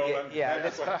like you, Roland. Yeah.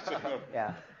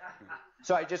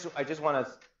 So I just want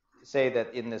to say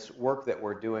that in this work that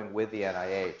we're doing with the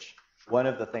NIH, one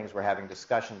of the things we're having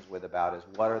discussions about is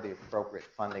what are the appropriate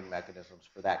funding mechanisms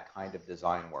for that kind of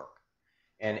design work.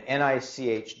 And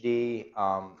NICHD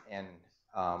and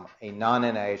a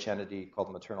non-NIH entity called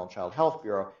the Maternal and Child Health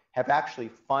Bureau have actually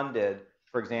funded,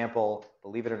 for example,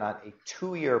 believe it or not, a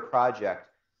 2-year project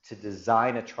to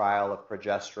design a trial of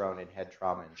progesterone in head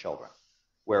trauma in children,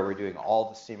 where we're doing all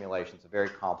the simulations, a very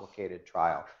complicated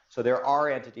trial. So there are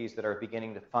entities that are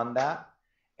beginning to fund that,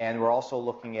 and we're also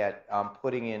looking at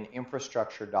putting in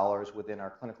infrastructure dollars within our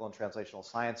clinical and translational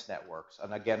science networks,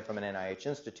 and again from an NIH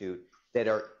institute, that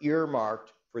are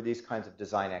earmarked for these kinds of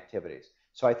design activities.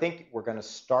 So I think we're going to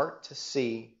start to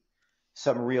see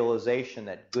some realization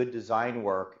that good design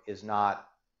work is not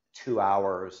 2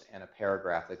 hours and a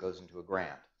paragraph that goes into a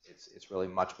grant. It's really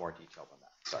much more detailed than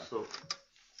that. Sorry. So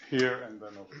here and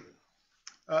then over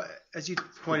here. As you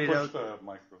pointed out, the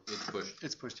micro.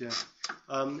 It's pushed, yeah.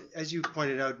 As you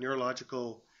pointed out,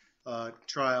 neurological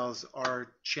trials are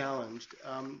challenged,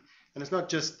 and it's not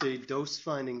just the dose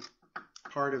finding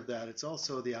part of that; it's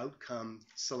also the outcome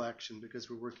selection, because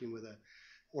we're working with an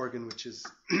organ which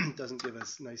doesn't give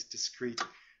us nice discrete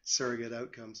surrogate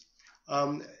outcomes.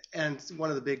 And one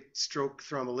of the big stroke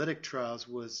thrombolytic trials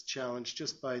was challenged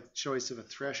just by choice of a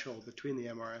threshold between the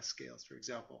MRS scales, for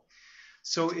example.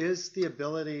 So is the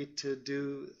ability to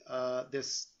do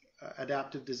this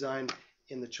adaptive design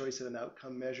in the choice of an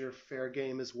outcome measure fair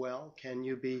game as well? Can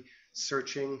you be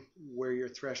searching where your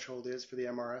threshold is for the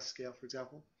MRS scale, for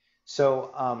example?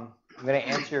 So I'm going to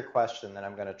answer your question, then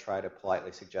I'm going to try to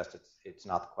politely suggest it's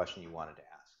not the question you wanted to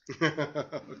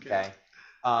ask. Okay?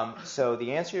 So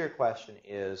the answer to your question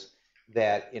is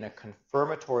that in a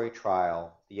confirmatory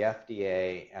trial, the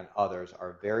FDA and others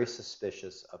are very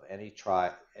suspicious of any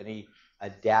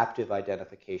adaptive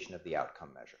identification of the outcome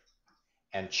measure.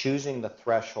 And choosing the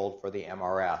threshold for the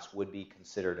MRS would be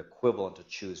considered equivalent to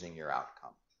choosing your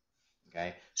outcome.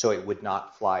 Okay? So it would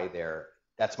not fly there.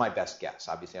 That's my best guess.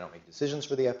 Obviously, I don't make decisions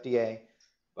for the FDA,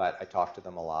 but I talk to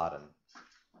them a lot, and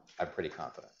I'm pretty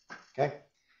confident. Okay?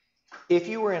 If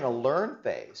you were in a learn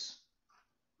phase,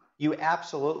 you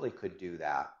absolutely could do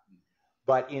that.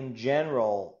 But in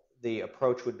general, the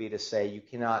approach would be to say you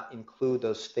cannot include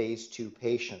those phase 2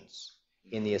 patients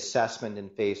in the assessment in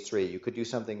phase 3. You could do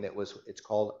something that it's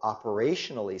called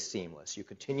operationally seamless. You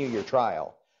continue your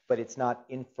trial, but it's not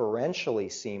inferentially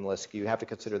seamless. You have to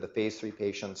consider the phase 3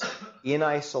 patients in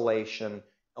isolation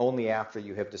only after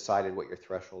you have decided what your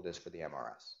threshold is for the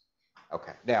MRS.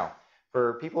 Okay, now,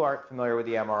 for people who aren't familiar with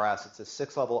the MRS, it's a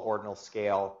 6-level ordinal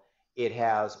scale. It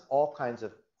has all kinds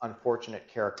of unfortunate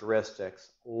characteristics,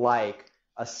 like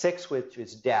a 6, which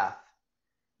is death,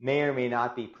 may or may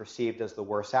not be perceived as the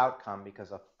worst outcome,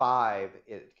 because a 5,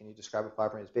 can you describe a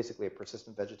 5? It's basically a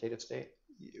persistent vegetative state.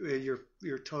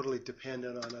 You're totally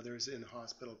dependent on others in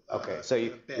hospital. Okay, so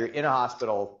you're in a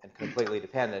hospital and completely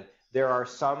dependent. There are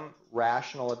some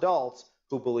rational adults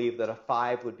who believe that a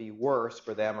 5 would be worse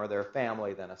for them or their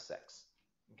family than a 6.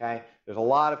 Okay, there's a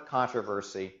lot of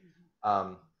controversy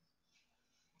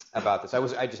about this. I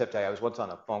just have to tell you, I was once on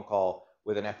a phone call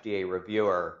with an FDA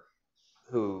reviewer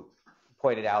who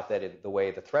pointed out that the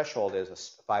way the threshold is, a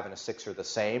 5 and a 6 are the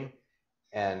same,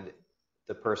 and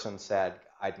the person said,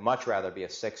 I'd much rather be a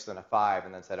 6 than a 5,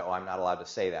 and then said, oh, I'm not allowed to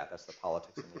say that. That's the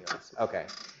politics in the U.S. Okay.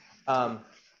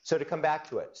 So to come back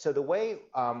to it, so the way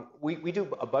we do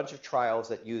a bunch of trials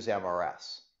that use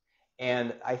MRS,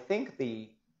 and I think the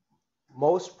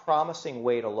most promising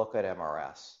way to look at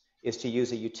MRS is to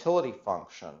use a utility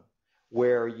function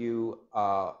where you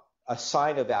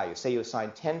assign a value. Say you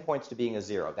assign 10 points to being a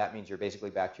 0. That means you're basically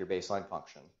back to your baseline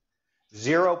function.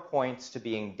 0 points to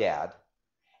being dead,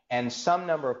 and some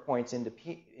number of points in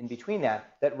between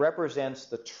that represents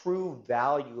the true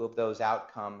value of those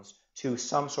outcomes to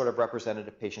some sort of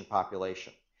representative patient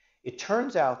population. It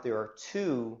turns out there are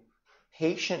 2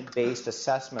 patient-based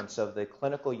assessments of the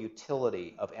clinical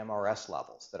utility of MRS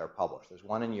levels that are published. There's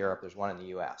one in Europe, there's one in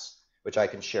the US, which I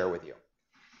can share with you.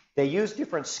 They use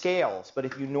different scales, but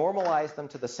if you normalize them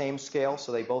to the same scale,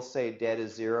 so they both say dead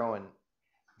is 0, and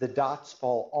the dots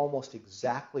fall almost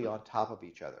exactly on top of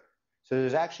each other. So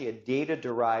there's actually a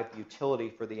data-derived utility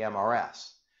for the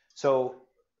MRS. So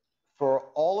for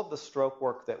all of the stroke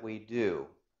work that we do,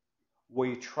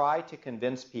 we try to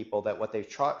convince people that what they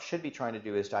should be trying to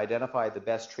do is to identify the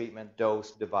best treatment,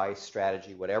 dose, device,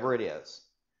 strategy, whatever it is,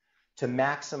 to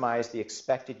maximize the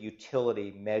expected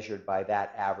utility measured by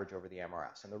that average over the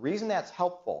MRS. And the reason that's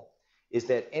helpful is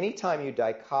that anytime you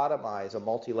dichotomize a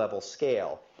multi-level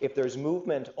scale, if there's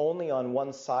movement only on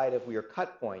one side of your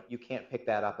cut point, you can't pick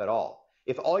that up at all.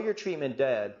 If all your treatment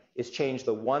did is change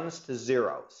the 1s to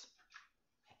 0s,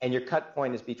 and your cut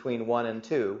point is between 1 and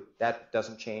 2, that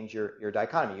doesn't change your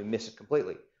dichotomy. You miss it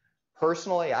completely.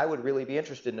 Personally, I would really be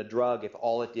interested in a drug if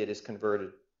all it did is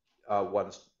converted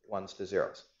 1s to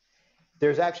 0s.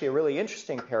 There's actually a really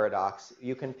interesting paradox.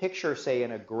 You can picture, say,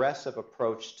 an aggressive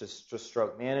approach to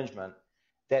stroke management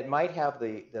that might have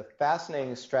the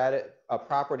fascinating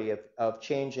property of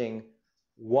changing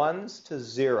 1s to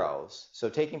 0s, so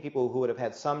taking people who would have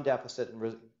had some deficit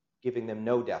and giving them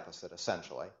no deficit,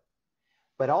 essentially,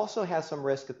 but also has some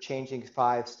risk of changing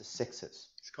 5s to 6s.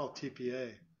 It's called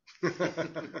TPA.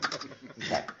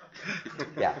 Okay.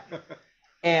 Yeah.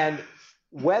 And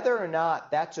whether or not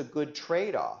that's a good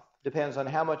trade-off depends on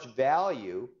how much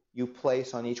value you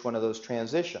place on each one of those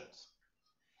transitions.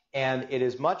 And it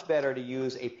is much better to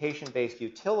use a patient-based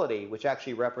utility, which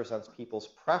actually represents people's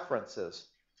preferences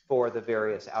for the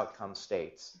various outcome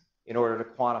states, in order to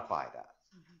quantify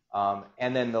that.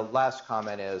 And then the last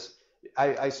comment is,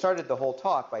 I started the whole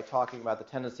talk by talking about the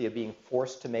tendency of being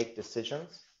forced to make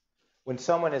decisions. When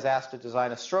someone is asked to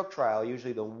design a stroke trial,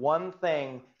 usually the one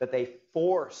thing that they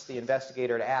force the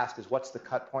investigator to ask is, what's the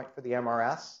cut point for the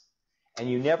MRS? And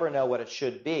you never know what it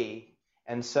should be.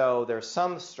 And so there's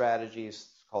some strategies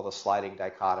called a sliding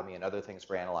dichotomy and other things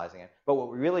for analyzing it. But what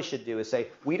we really should do is say,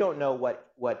 we don't know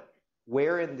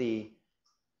where in the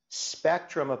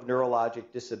spectrum of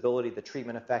neurologic disability the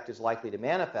treatment effect is likely to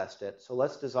manifest it, so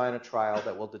let's design a trial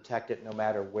that will detect it no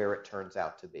matter where it turns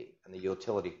out to be. And the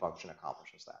utility function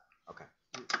accomplishes that. Okay.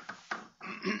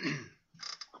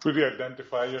 Could you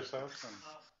identify yourself?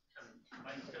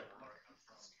 My name is Kevin Clark.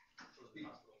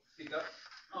 Speak up.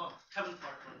 Oh, Kevin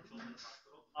Clark from Children's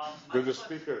Hospital. There's a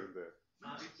speaker in there.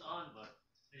 It's on, but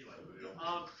anyway.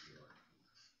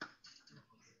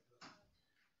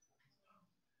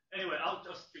 Anyway, I'll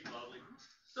just speak loudly.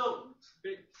 So,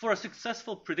 for a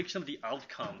successful prediction of the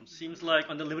outcome, seems like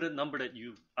on the limited number that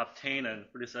you obtain and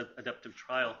for this adaptive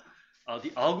trial,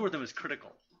 the algorithm is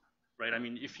critical, right? I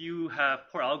mean, if you have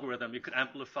poor algorithm, it could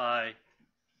amplify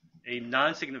a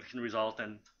non-significant result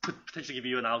and could potentially give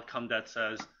you an outcome that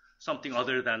says something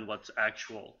other than what's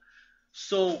actual.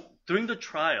 So, during the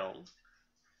trial,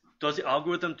 does the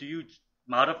algorithm, do you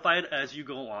modify it as you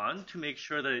go on to make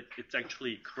sure that it's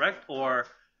actually correct, or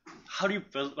how do you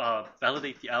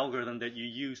validate the algorithm that you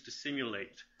use to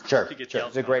simulate? Sure, to get sure.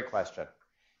 It's a great question.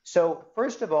 So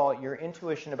first of all, your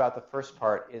intuition about the first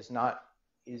part is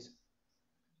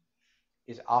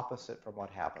opposite from what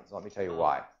happens. Let me tell you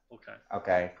why. Okay.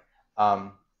 Okay.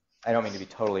 I don't mean to be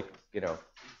totally,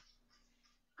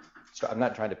 so I'm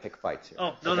not trying to pick fights here.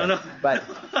 Oh, no, okay? no. But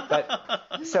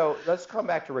so let's come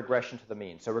back to regression to the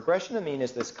mean. So regression to the mean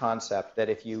is this concept that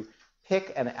if you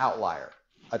pick an outlier,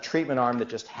 a treatment arm that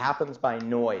just happens by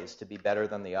noise to be better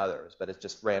than the others, but it's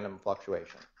just random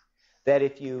fluctuation,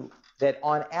 that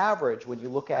on average, when you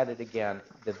look at it again,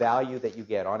 the value that you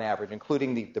get on average,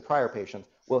 including the prior patients,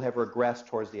 will have regressed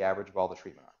towards the average of all the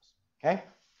treatment arms. Okay?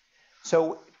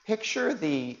 So picture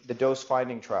the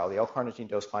dose-finding trial, the L-carnitine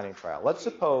dose-finding trial. Let's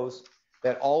suppose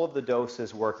that all of the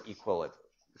doses work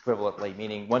equivalently,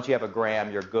 meaning once you have a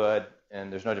gram, you're good,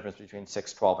 and there's no difference between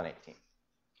 6, 12, and 18.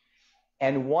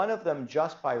 And one of them,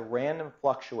 just by random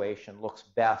fluctuation, looks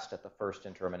best at the first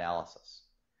interim analysis.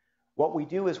 What we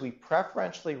do is we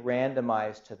preferentially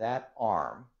randomize to that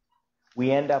arm. We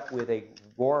end up with a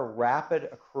more rapid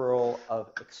accrual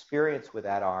of experience with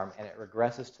that arm, and it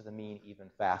regresses to the mean even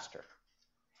faster.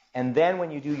 And then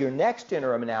when you do your next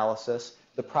interim analysis,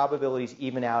 the probabilities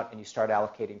even out, and you start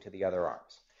allocating to the other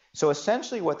arms. So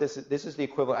essentially what this is the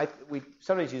equivalent. We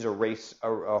sometimes use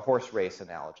a horse race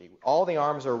analogy. All the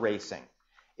arms are racing.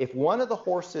 If one of the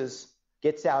horses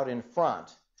gets out in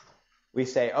front, we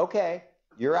say, okay,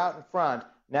 you're out in front.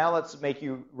 Now let's make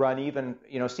you run even,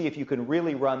 see if you can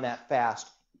really run that fast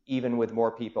even with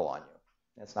more people on you.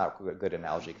 That's not a good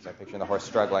analogy because I'm picturing the horse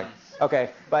struggling. Okay,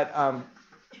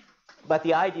 but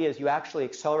the idea is you actually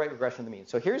accelerate regression to the mean.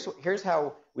 So here's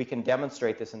how we can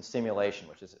demonstrate this in simulation,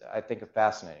 which is, I think,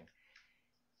 fascinating.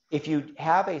 If you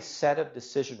have a set of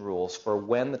decision rules for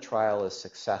when the trial is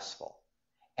successful,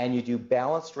 and you do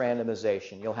balanced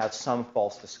randomization, you'll have some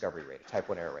false discovery rate, a type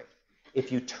 1 error rate.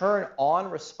 If you turn on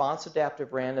response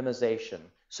adaptive randomization,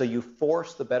 so you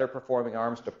force the better performing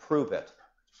arms to prove it,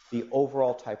 the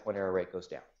overall type 1 error rate goes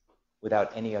down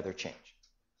without any other change.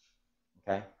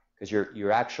 Okay? Because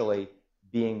you're actually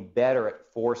being better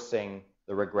at forcing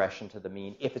the regression to the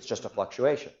mean if it's just a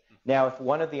fluctuation. Now, if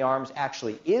one of the arms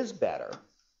actually is better,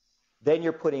 then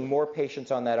you're putting more patients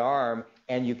on that arm,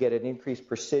 and you get an increased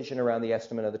precision around the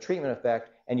estimate of the treatment effect,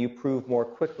 and you prove more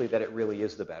quickly that it really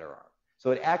is the better arm.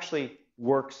 So it actually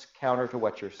works counter to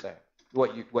what you're saying,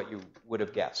 what you would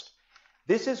have guessed.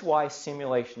 This is why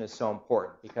simulation is so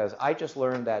important, because I just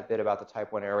learned that bit about the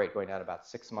type 1 error rate going down about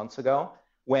 6 months ago.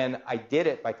 When I did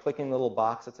it by clicking the little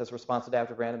box that says response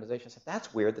adaptive randomization, I said,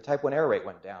 that's weird, the type 1 error rate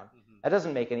went down. That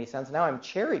doesn't make any sense. Now I'm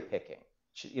cherry picking.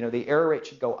 The error rate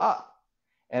should go up.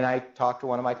 And I talked to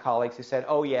one of my colleagues who said,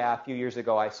 oh yeah, a few years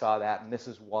ago I saw that, and this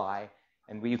is why.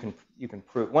 And you can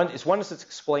prove. Once it's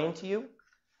explained to you,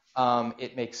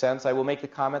 it makes sense. I will make the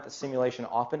comment that simulation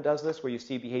often does this, where you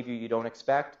see behavior you don't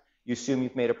expect. You assume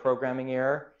you've made a programming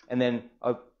error, and then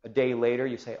a day later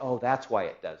you say, oh, that's why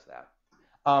it does that.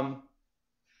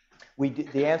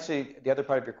 The answer, the other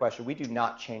part of your question, we do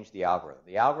not change the algorithm.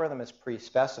 The algorithm is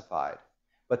pre-specified,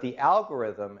 but the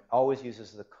algorithm always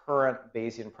uses the current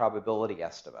Bayesian probability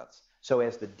estimates. So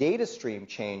as the data stream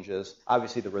changes,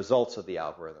 obviously the results of the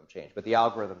algorithm change, but the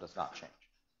algorithm does not change.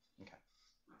 Okay.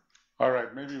 All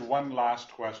right, maybe one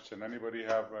last question. Anybody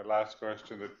have a last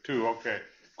question? Two, okay.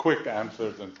 Quick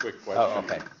answers and quick questions. Oh,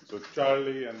 okay. So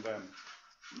Charlie and then...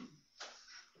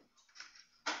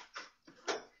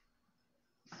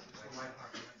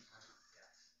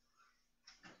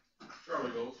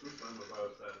 Charlie Goldsmith, I'm a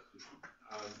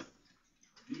biostatistician.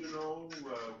 Do you know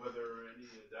whether any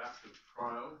adaptive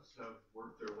trials have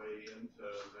worked their way into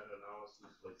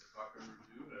meta-analysis like the Cochrane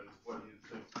Review, and what do you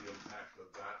think the impact of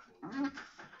that will be?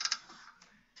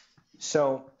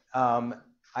 So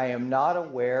I am not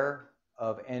aware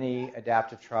of any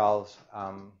adaptive trials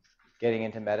getting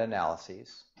into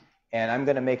meta-analyses, and I'm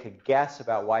going to make a guess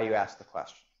about why you asked the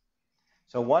question.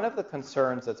 So one of the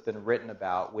concerns that's been written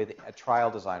about with a trial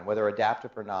design, whether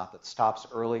adaptive or not, that stops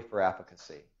early for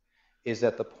efficacy, is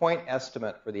that the point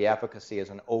estimate for the efficacy is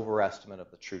an overestimate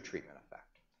of the true treatment effect.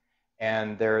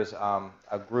 And there's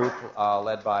a group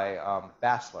led by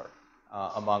Bassler,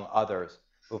 among others,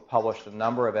 who have published a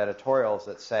number of editorials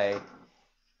that say,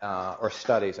 or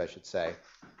studies, I should say,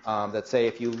 that say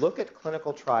if you look at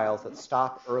clinical trials that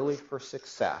stop early for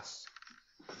success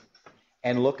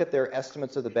and look at their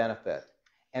estimates of the benefit,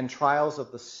 and trials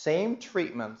of the same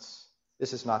treatments,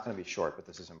 this is not going to be short, but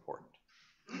this is important,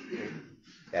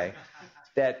 okay,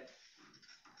 that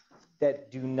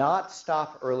do not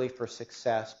stop early for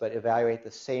success but evaluate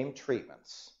the same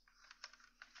treatments,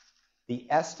 the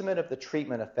estimate of the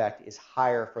treatment effect is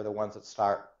higher for the ones that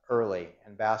start early,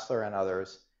 and Bassler and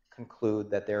others conclude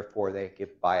that therefore they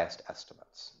give biased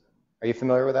estimates. Are you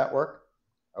familiar with that work?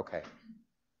 Okay.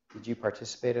 Did you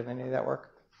participate in any of that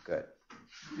work? Good.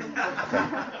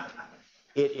 Okay.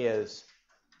 It is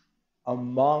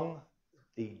among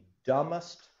the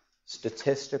dumbest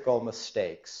statistical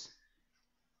mistakes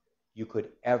you could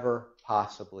ever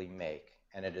possibly make,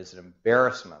 and it is an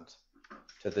embarrassment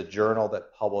to the journal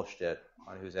that published it,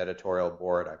 on whose editorial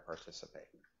board I participate.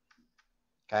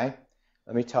 Okay?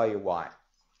 Let me tell you why.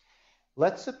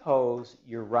 Let's suppose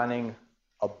you're running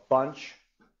a bunch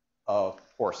of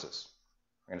horses.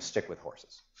 I'm going to stick with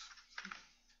horses.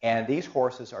 And these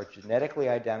horses are genetically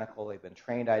identical. They've been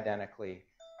trained identically.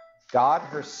 God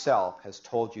herself has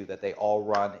told you that they all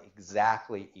run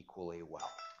exactly equally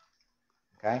well.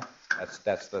 Okay?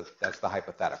 That's the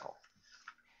hypothetical.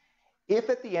 If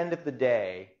at the end of the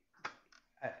day,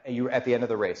 at the end of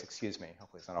the race, excuse me,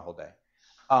 hopefully it's not a whole day,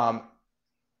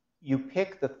 you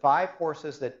pick the 5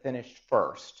 horses that finished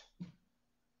first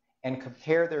and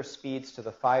compare their speeds to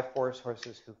the 5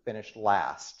 horses who finished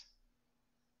last,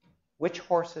 which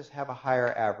horses have a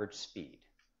higher average speed?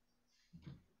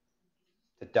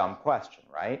 It's a dumb question,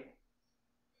 right?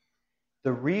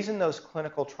 The reason those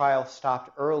clinical trials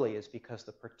stopped early is because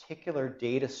the particular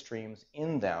data streams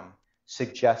in them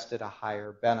suggested a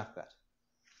higher benefit.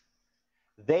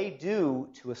 They do,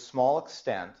 to a small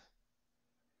extent,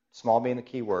 small being the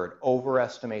key word,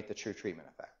 overestimate the true treatment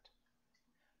effect.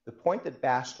 The point that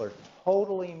Bassler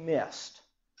totally missed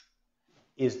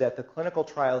is that the clinical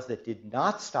trials that did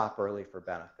not stop early for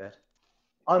benefit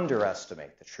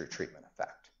underestimate the true treatment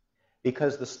effect.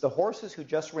 Because the horses who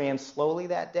just ran slowly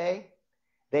that day,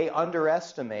 they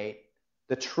underestimate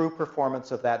the true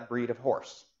performance of that breed of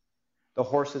horse. The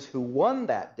horses who won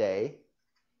that day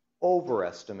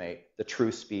overestimate the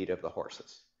true speed of the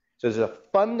horses. So there's a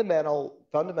fundamental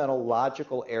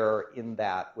logical error in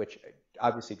that, which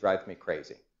obviously drives me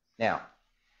crazy. Now,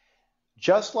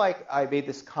 just like I made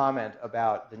this comment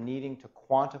about the needing to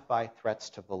quantify threats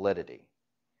to validity,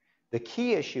 the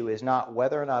key issue is not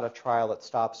whether or not a trial that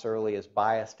stops early is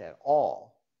biased at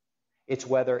all. It's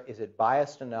whether is it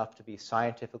biased enough to be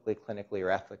scientifically, clinically, or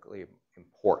ethically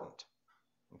important.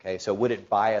 Okay, so would it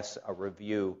bias a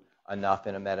review enough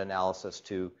in a meta-analysis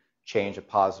to change a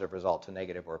positive result to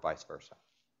negative or vice versa?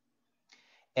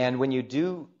 And when you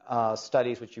do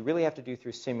studies, which you really have to do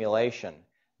through simulation,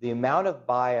 the amount of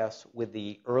bias with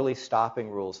the early stopping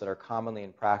rules that are commonly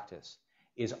in practice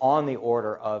is on the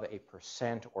order of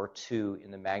 1% or 2%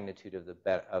 in the magnitude of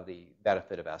the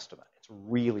benefit of estimate. It's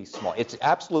really small. It's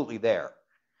absolutely there,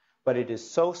 but it is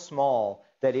so small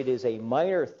that it is a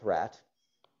minor threat,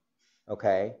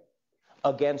 okay,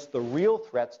 against the real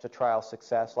threats to trial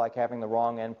success, like having the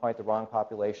wrong endpoint, the wrong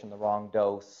population, the wrong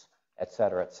dose, et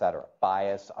cetera,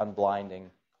 bias, unblinding,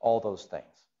 all those things.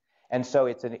 And so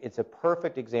it's a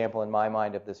perfect example in my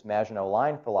mind of this Maginot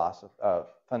Line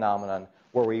phenomenon,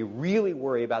 where we really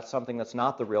worry about something that's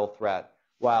not the real threat,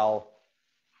 while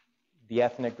the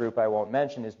ethnic group I won't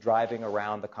mention is driving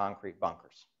around the concrete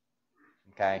bunkers.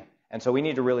 Okay? And so we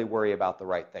need to really worry about the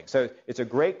right thing. So it's a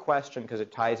great question because it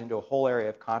ties into a whole area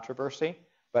of controversy,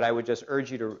 but I would just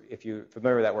urge you to, if you're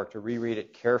familiar with that work, to reread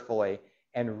it carefully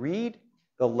and read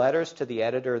the letters to the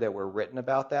editor that were written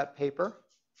about that paper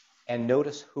and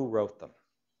notice who wrote them.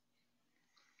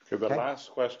 Okay, the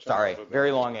last question. Sorry,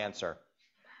 very long answer.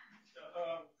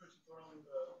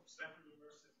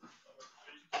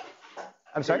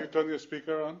 I'm sorry? Can you turn your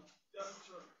speaker on? Yeah,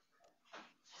 sure.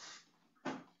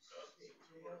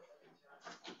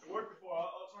 It worked before.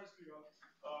 I'll try to speak up.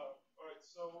 All right,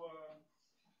 so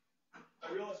I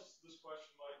realize this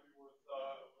question might be worth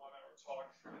a 1-hour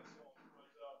talk and so on, but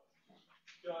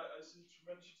yeah, I see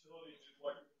tremendous utility in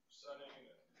what you're presenting,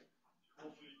 and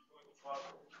hopefully clinical trials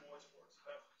will move more towards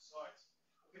benefit science.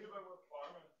 Think about where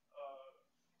pharma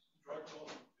drug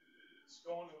development is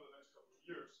going over the next couple of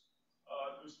years.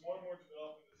 There's more and more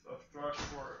development of drugs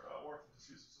for orphan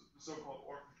diseases, the so-called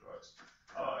orphan drugs.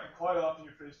 And quite often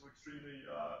you're faced with extremely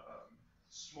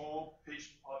small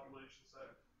patient populations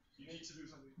that you need to do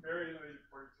something very innovative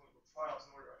for your clinical trials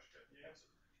in order to actually get the answer.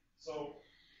 So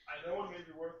I know it may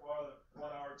be worthwhile a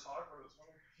 1-hour talk, but I was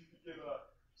wondering if you could give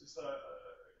just a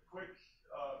quick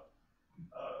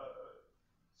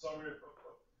summary of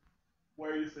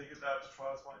where you think adaptive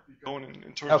trials might be going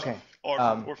in terms of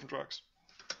orphan drugs.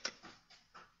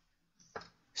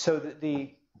 So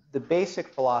the basic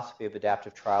philosophy of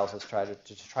adaptive trials is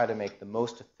to try to make the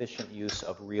most efficient use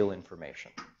of real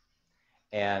information.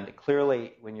 And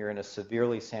clearly, when you're in a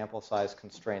severely sample size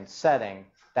constrained setting,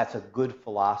 that's a good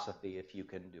philosophy if you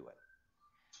can do it.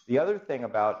 The other thing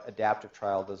about adaptive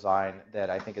trial design that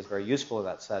I think is very useful in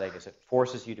that setting is it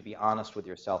forces you to be honest with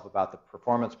yourself about the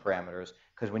performance parameters,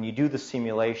 because when you do the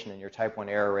simulation and your type 1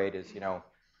 error rate is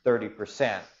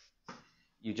 30%,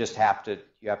 you just have to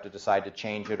decide to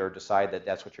change it or decide that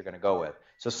that's what you're going to go with.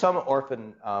 So some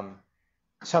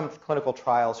clinical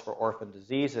trials for orphan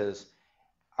diseases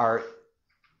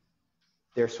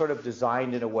they're sort of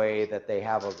designed in a way that they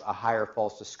have a higher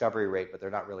false discovery rate, but they're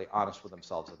not really honest with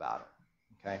themselves about it.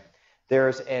 Okay?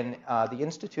 There's the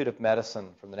Institute of Medicine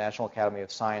from the National Academy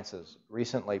of Sciences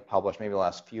recently published, maybe the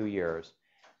last few years,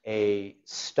 a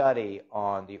study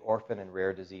on the orphan and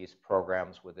rare disease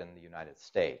programs within the United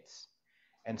States,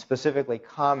 and specifically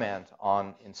comment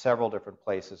on, in several different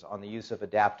places, on the use of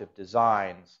adaptive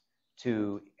designs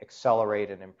to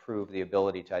accelerate and improve the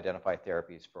ability to identify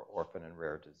therapies for orphan and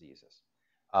rare diseases.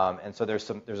 And so there's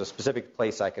a specific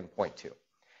place I can point to.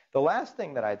 The last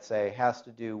thing that I'd say has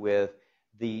to do with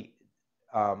the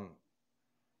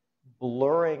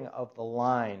blurring of the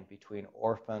line between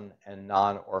orphan and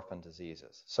non-orphan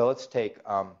diseases. So let's take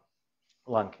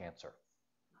lung cancer.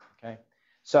 Okay,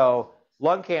 so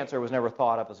lung cancer was never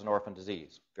thought of as an orphan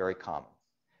disease, very common.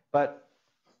 But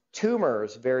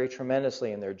tumors vary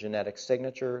tremendously in their genetic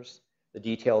signatures, the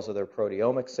details of their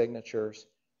proteomic signatures.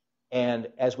 And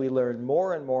as we learn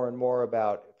more and more and more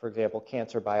about, for example,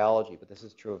 cancer biology, but this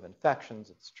is true of infections,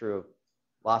 it's true of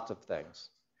lots of things,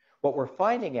 what we're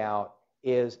finding out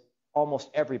is almost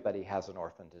everybody has an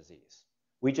orphan disease.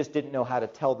 We just didn't know how to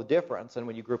tell the difference, and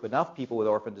when you group enough people with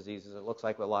orphan diseases, it looks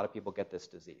like a lot of people get this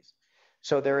disease.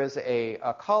 So there is a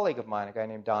colleague of mine, a guy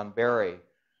named Don Barry,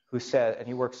 who said, and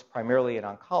he works primarily in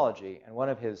oncology, and one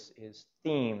of his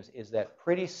themes is that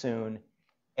pretty soon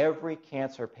every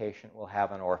cancer patient will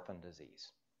have an orphan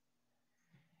disease.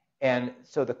 And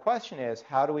so the question is,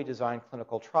 how do we design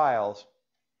clinical trials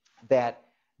that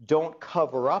don't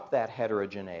cover up that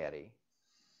heterogeneity,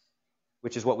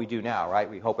 which is what we do now, right?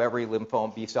 We hope every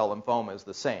B-cell lymphoma is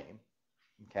the same,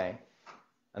 okay?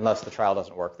 Unless the trial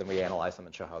doesn't work, then we analyze them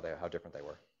and show how different they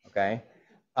were, okay?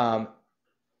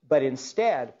 But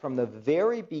instead, from the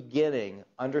very beginning,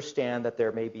 understand that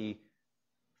there may be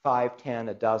 5, 10,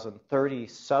 a dozen, 30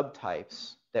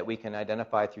 subtypes that we can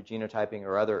identify through genotyping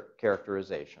or other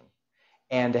characterization,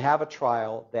 and to have a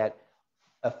trial that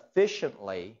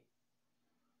efficiently,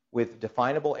 with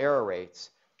definable error rates,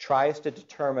 tries to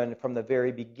determine from the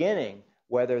very beginning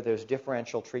whether there's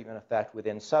differential treatment effect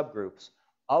within subgroups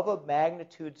of a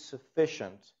magnitude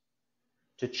sufficient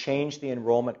to change the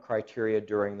enrollment criteria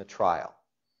during the trial.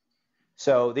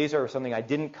 So these are something I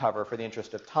didn't cover for the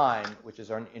interest of time, which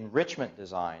is our enrichment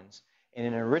designs. In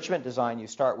an enrichment design, you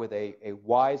start with a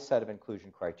wide set of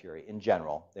inclusion criteria in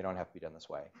general. They don't have to be done this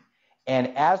way.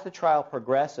 And as the trial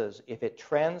progresses, if it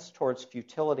trends towards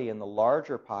futility in the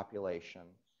larger population,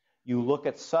 you look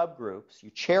at subgroups, you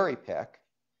cherry pick,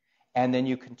 and then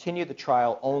you continue the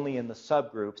trial only in the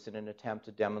subgroups in an attempt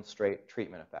to demonstrate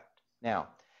treatment effect. Now,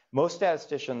 most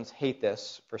statisticians hate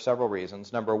this for several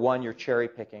reasons. Number one, you're cherry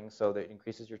picking, so that it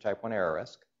increases your type 1 error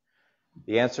risk.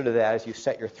 The answer to that is you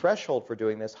set your threshold for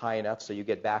doing this high enough so you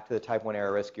get back to the type 1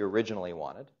 error risk you originally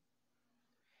wanted.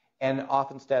 And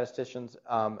often statisticians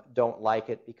don't like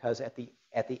it because at the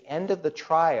end of the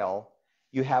trial,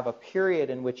 you have a period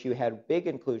in which you had big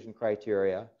inclusion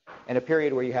criteria and a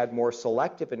period where you had more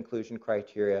selective inclusion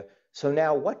criteria. So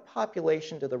now what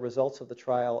population do the results of the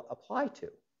trial apply to?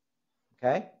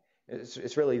 Okay?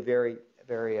 It's really very,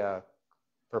 very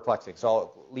perplexing. So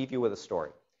I'll leave you with a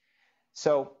story.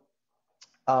 So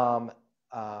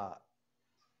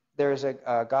there's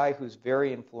a guy who's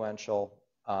very influential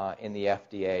in the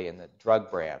FDA, in the drug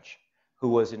branch, who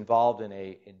was involved in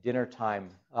a dinner time,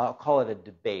 I'll call it a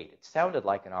debate. It sounded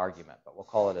like an argument, but we'll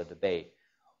call it a debate,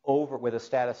 with a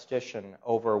statistician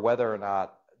over whether or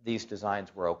not these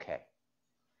designs were okay.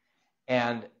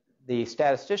 And the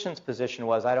statistician's position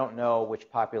was, I don't know which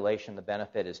population the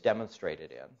benefit is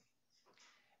demonstrated in.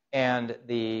 And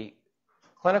the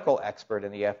clinical expert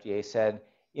in the FDA said,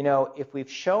 you know, if we've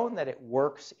shown that it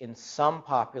works in some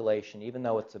population, even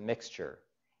though it's a mixture,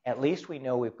 at least we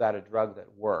know we've got a drug that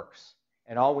works.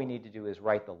 And all we need to do is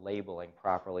write the labeling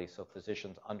properly so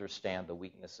physicians understand the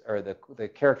weakness or the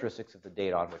characteristics of the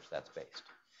data on which that's based.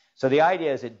 So the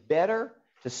idea is, it's better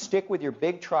to stick with your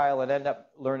big trial and end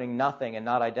up learning nothing and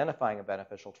not identifying a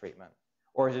beneficial treatment?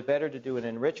 Or is it better to do an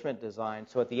enrichment design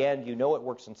so at the end you know it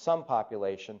works in some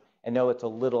population and know it's a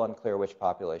little unclear which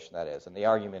population that is? And the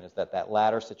argument is that that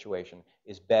latter situation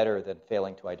is better than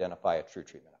failing to identify a true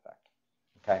treatment effect.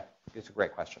 Okay? It's a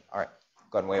great question. All right.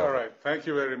 Gone way over. All right. Thank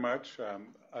you very much.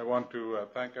 I want to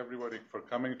thank everybody for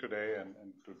coming today and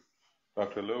to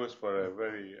Dr. Lewis for a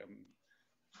very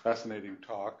fascinating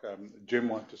talk. Jim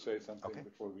wants to say something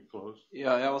before we close.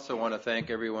 Yeah, I also want to thank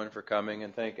everyone for coming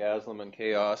and thank Aslam and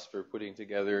CHÉOS for putting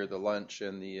together the lunch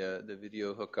and the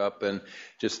video hookup, and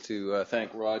just to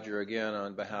thank Roger again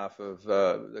on behalf of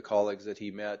the colleagues that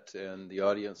he met and the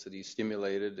audience that he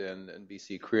stimulated, and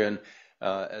BCCRIN.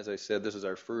 As I said, this is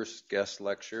our first guest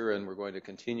lecture, and we're going to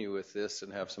continue with this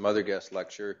and have some other guest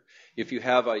lecture. If you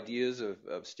have ideas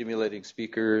of stimulating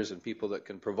speakers and people that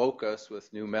can provoke us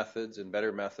with new methods and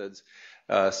better methods,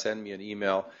 send me an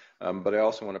email. But I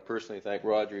also want to personally thank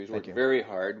Roger. He's worked very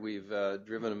hard. We've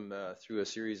driven him through a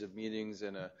series of meetings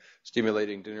and a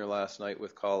stimulating dinner last night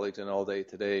with colleagues and all day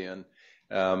today. And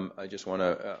I just want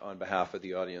to, on behalf of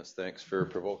the audience, thanks for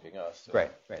provoking us.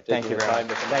 Great. Thank you very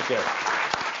much. Thank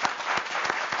you.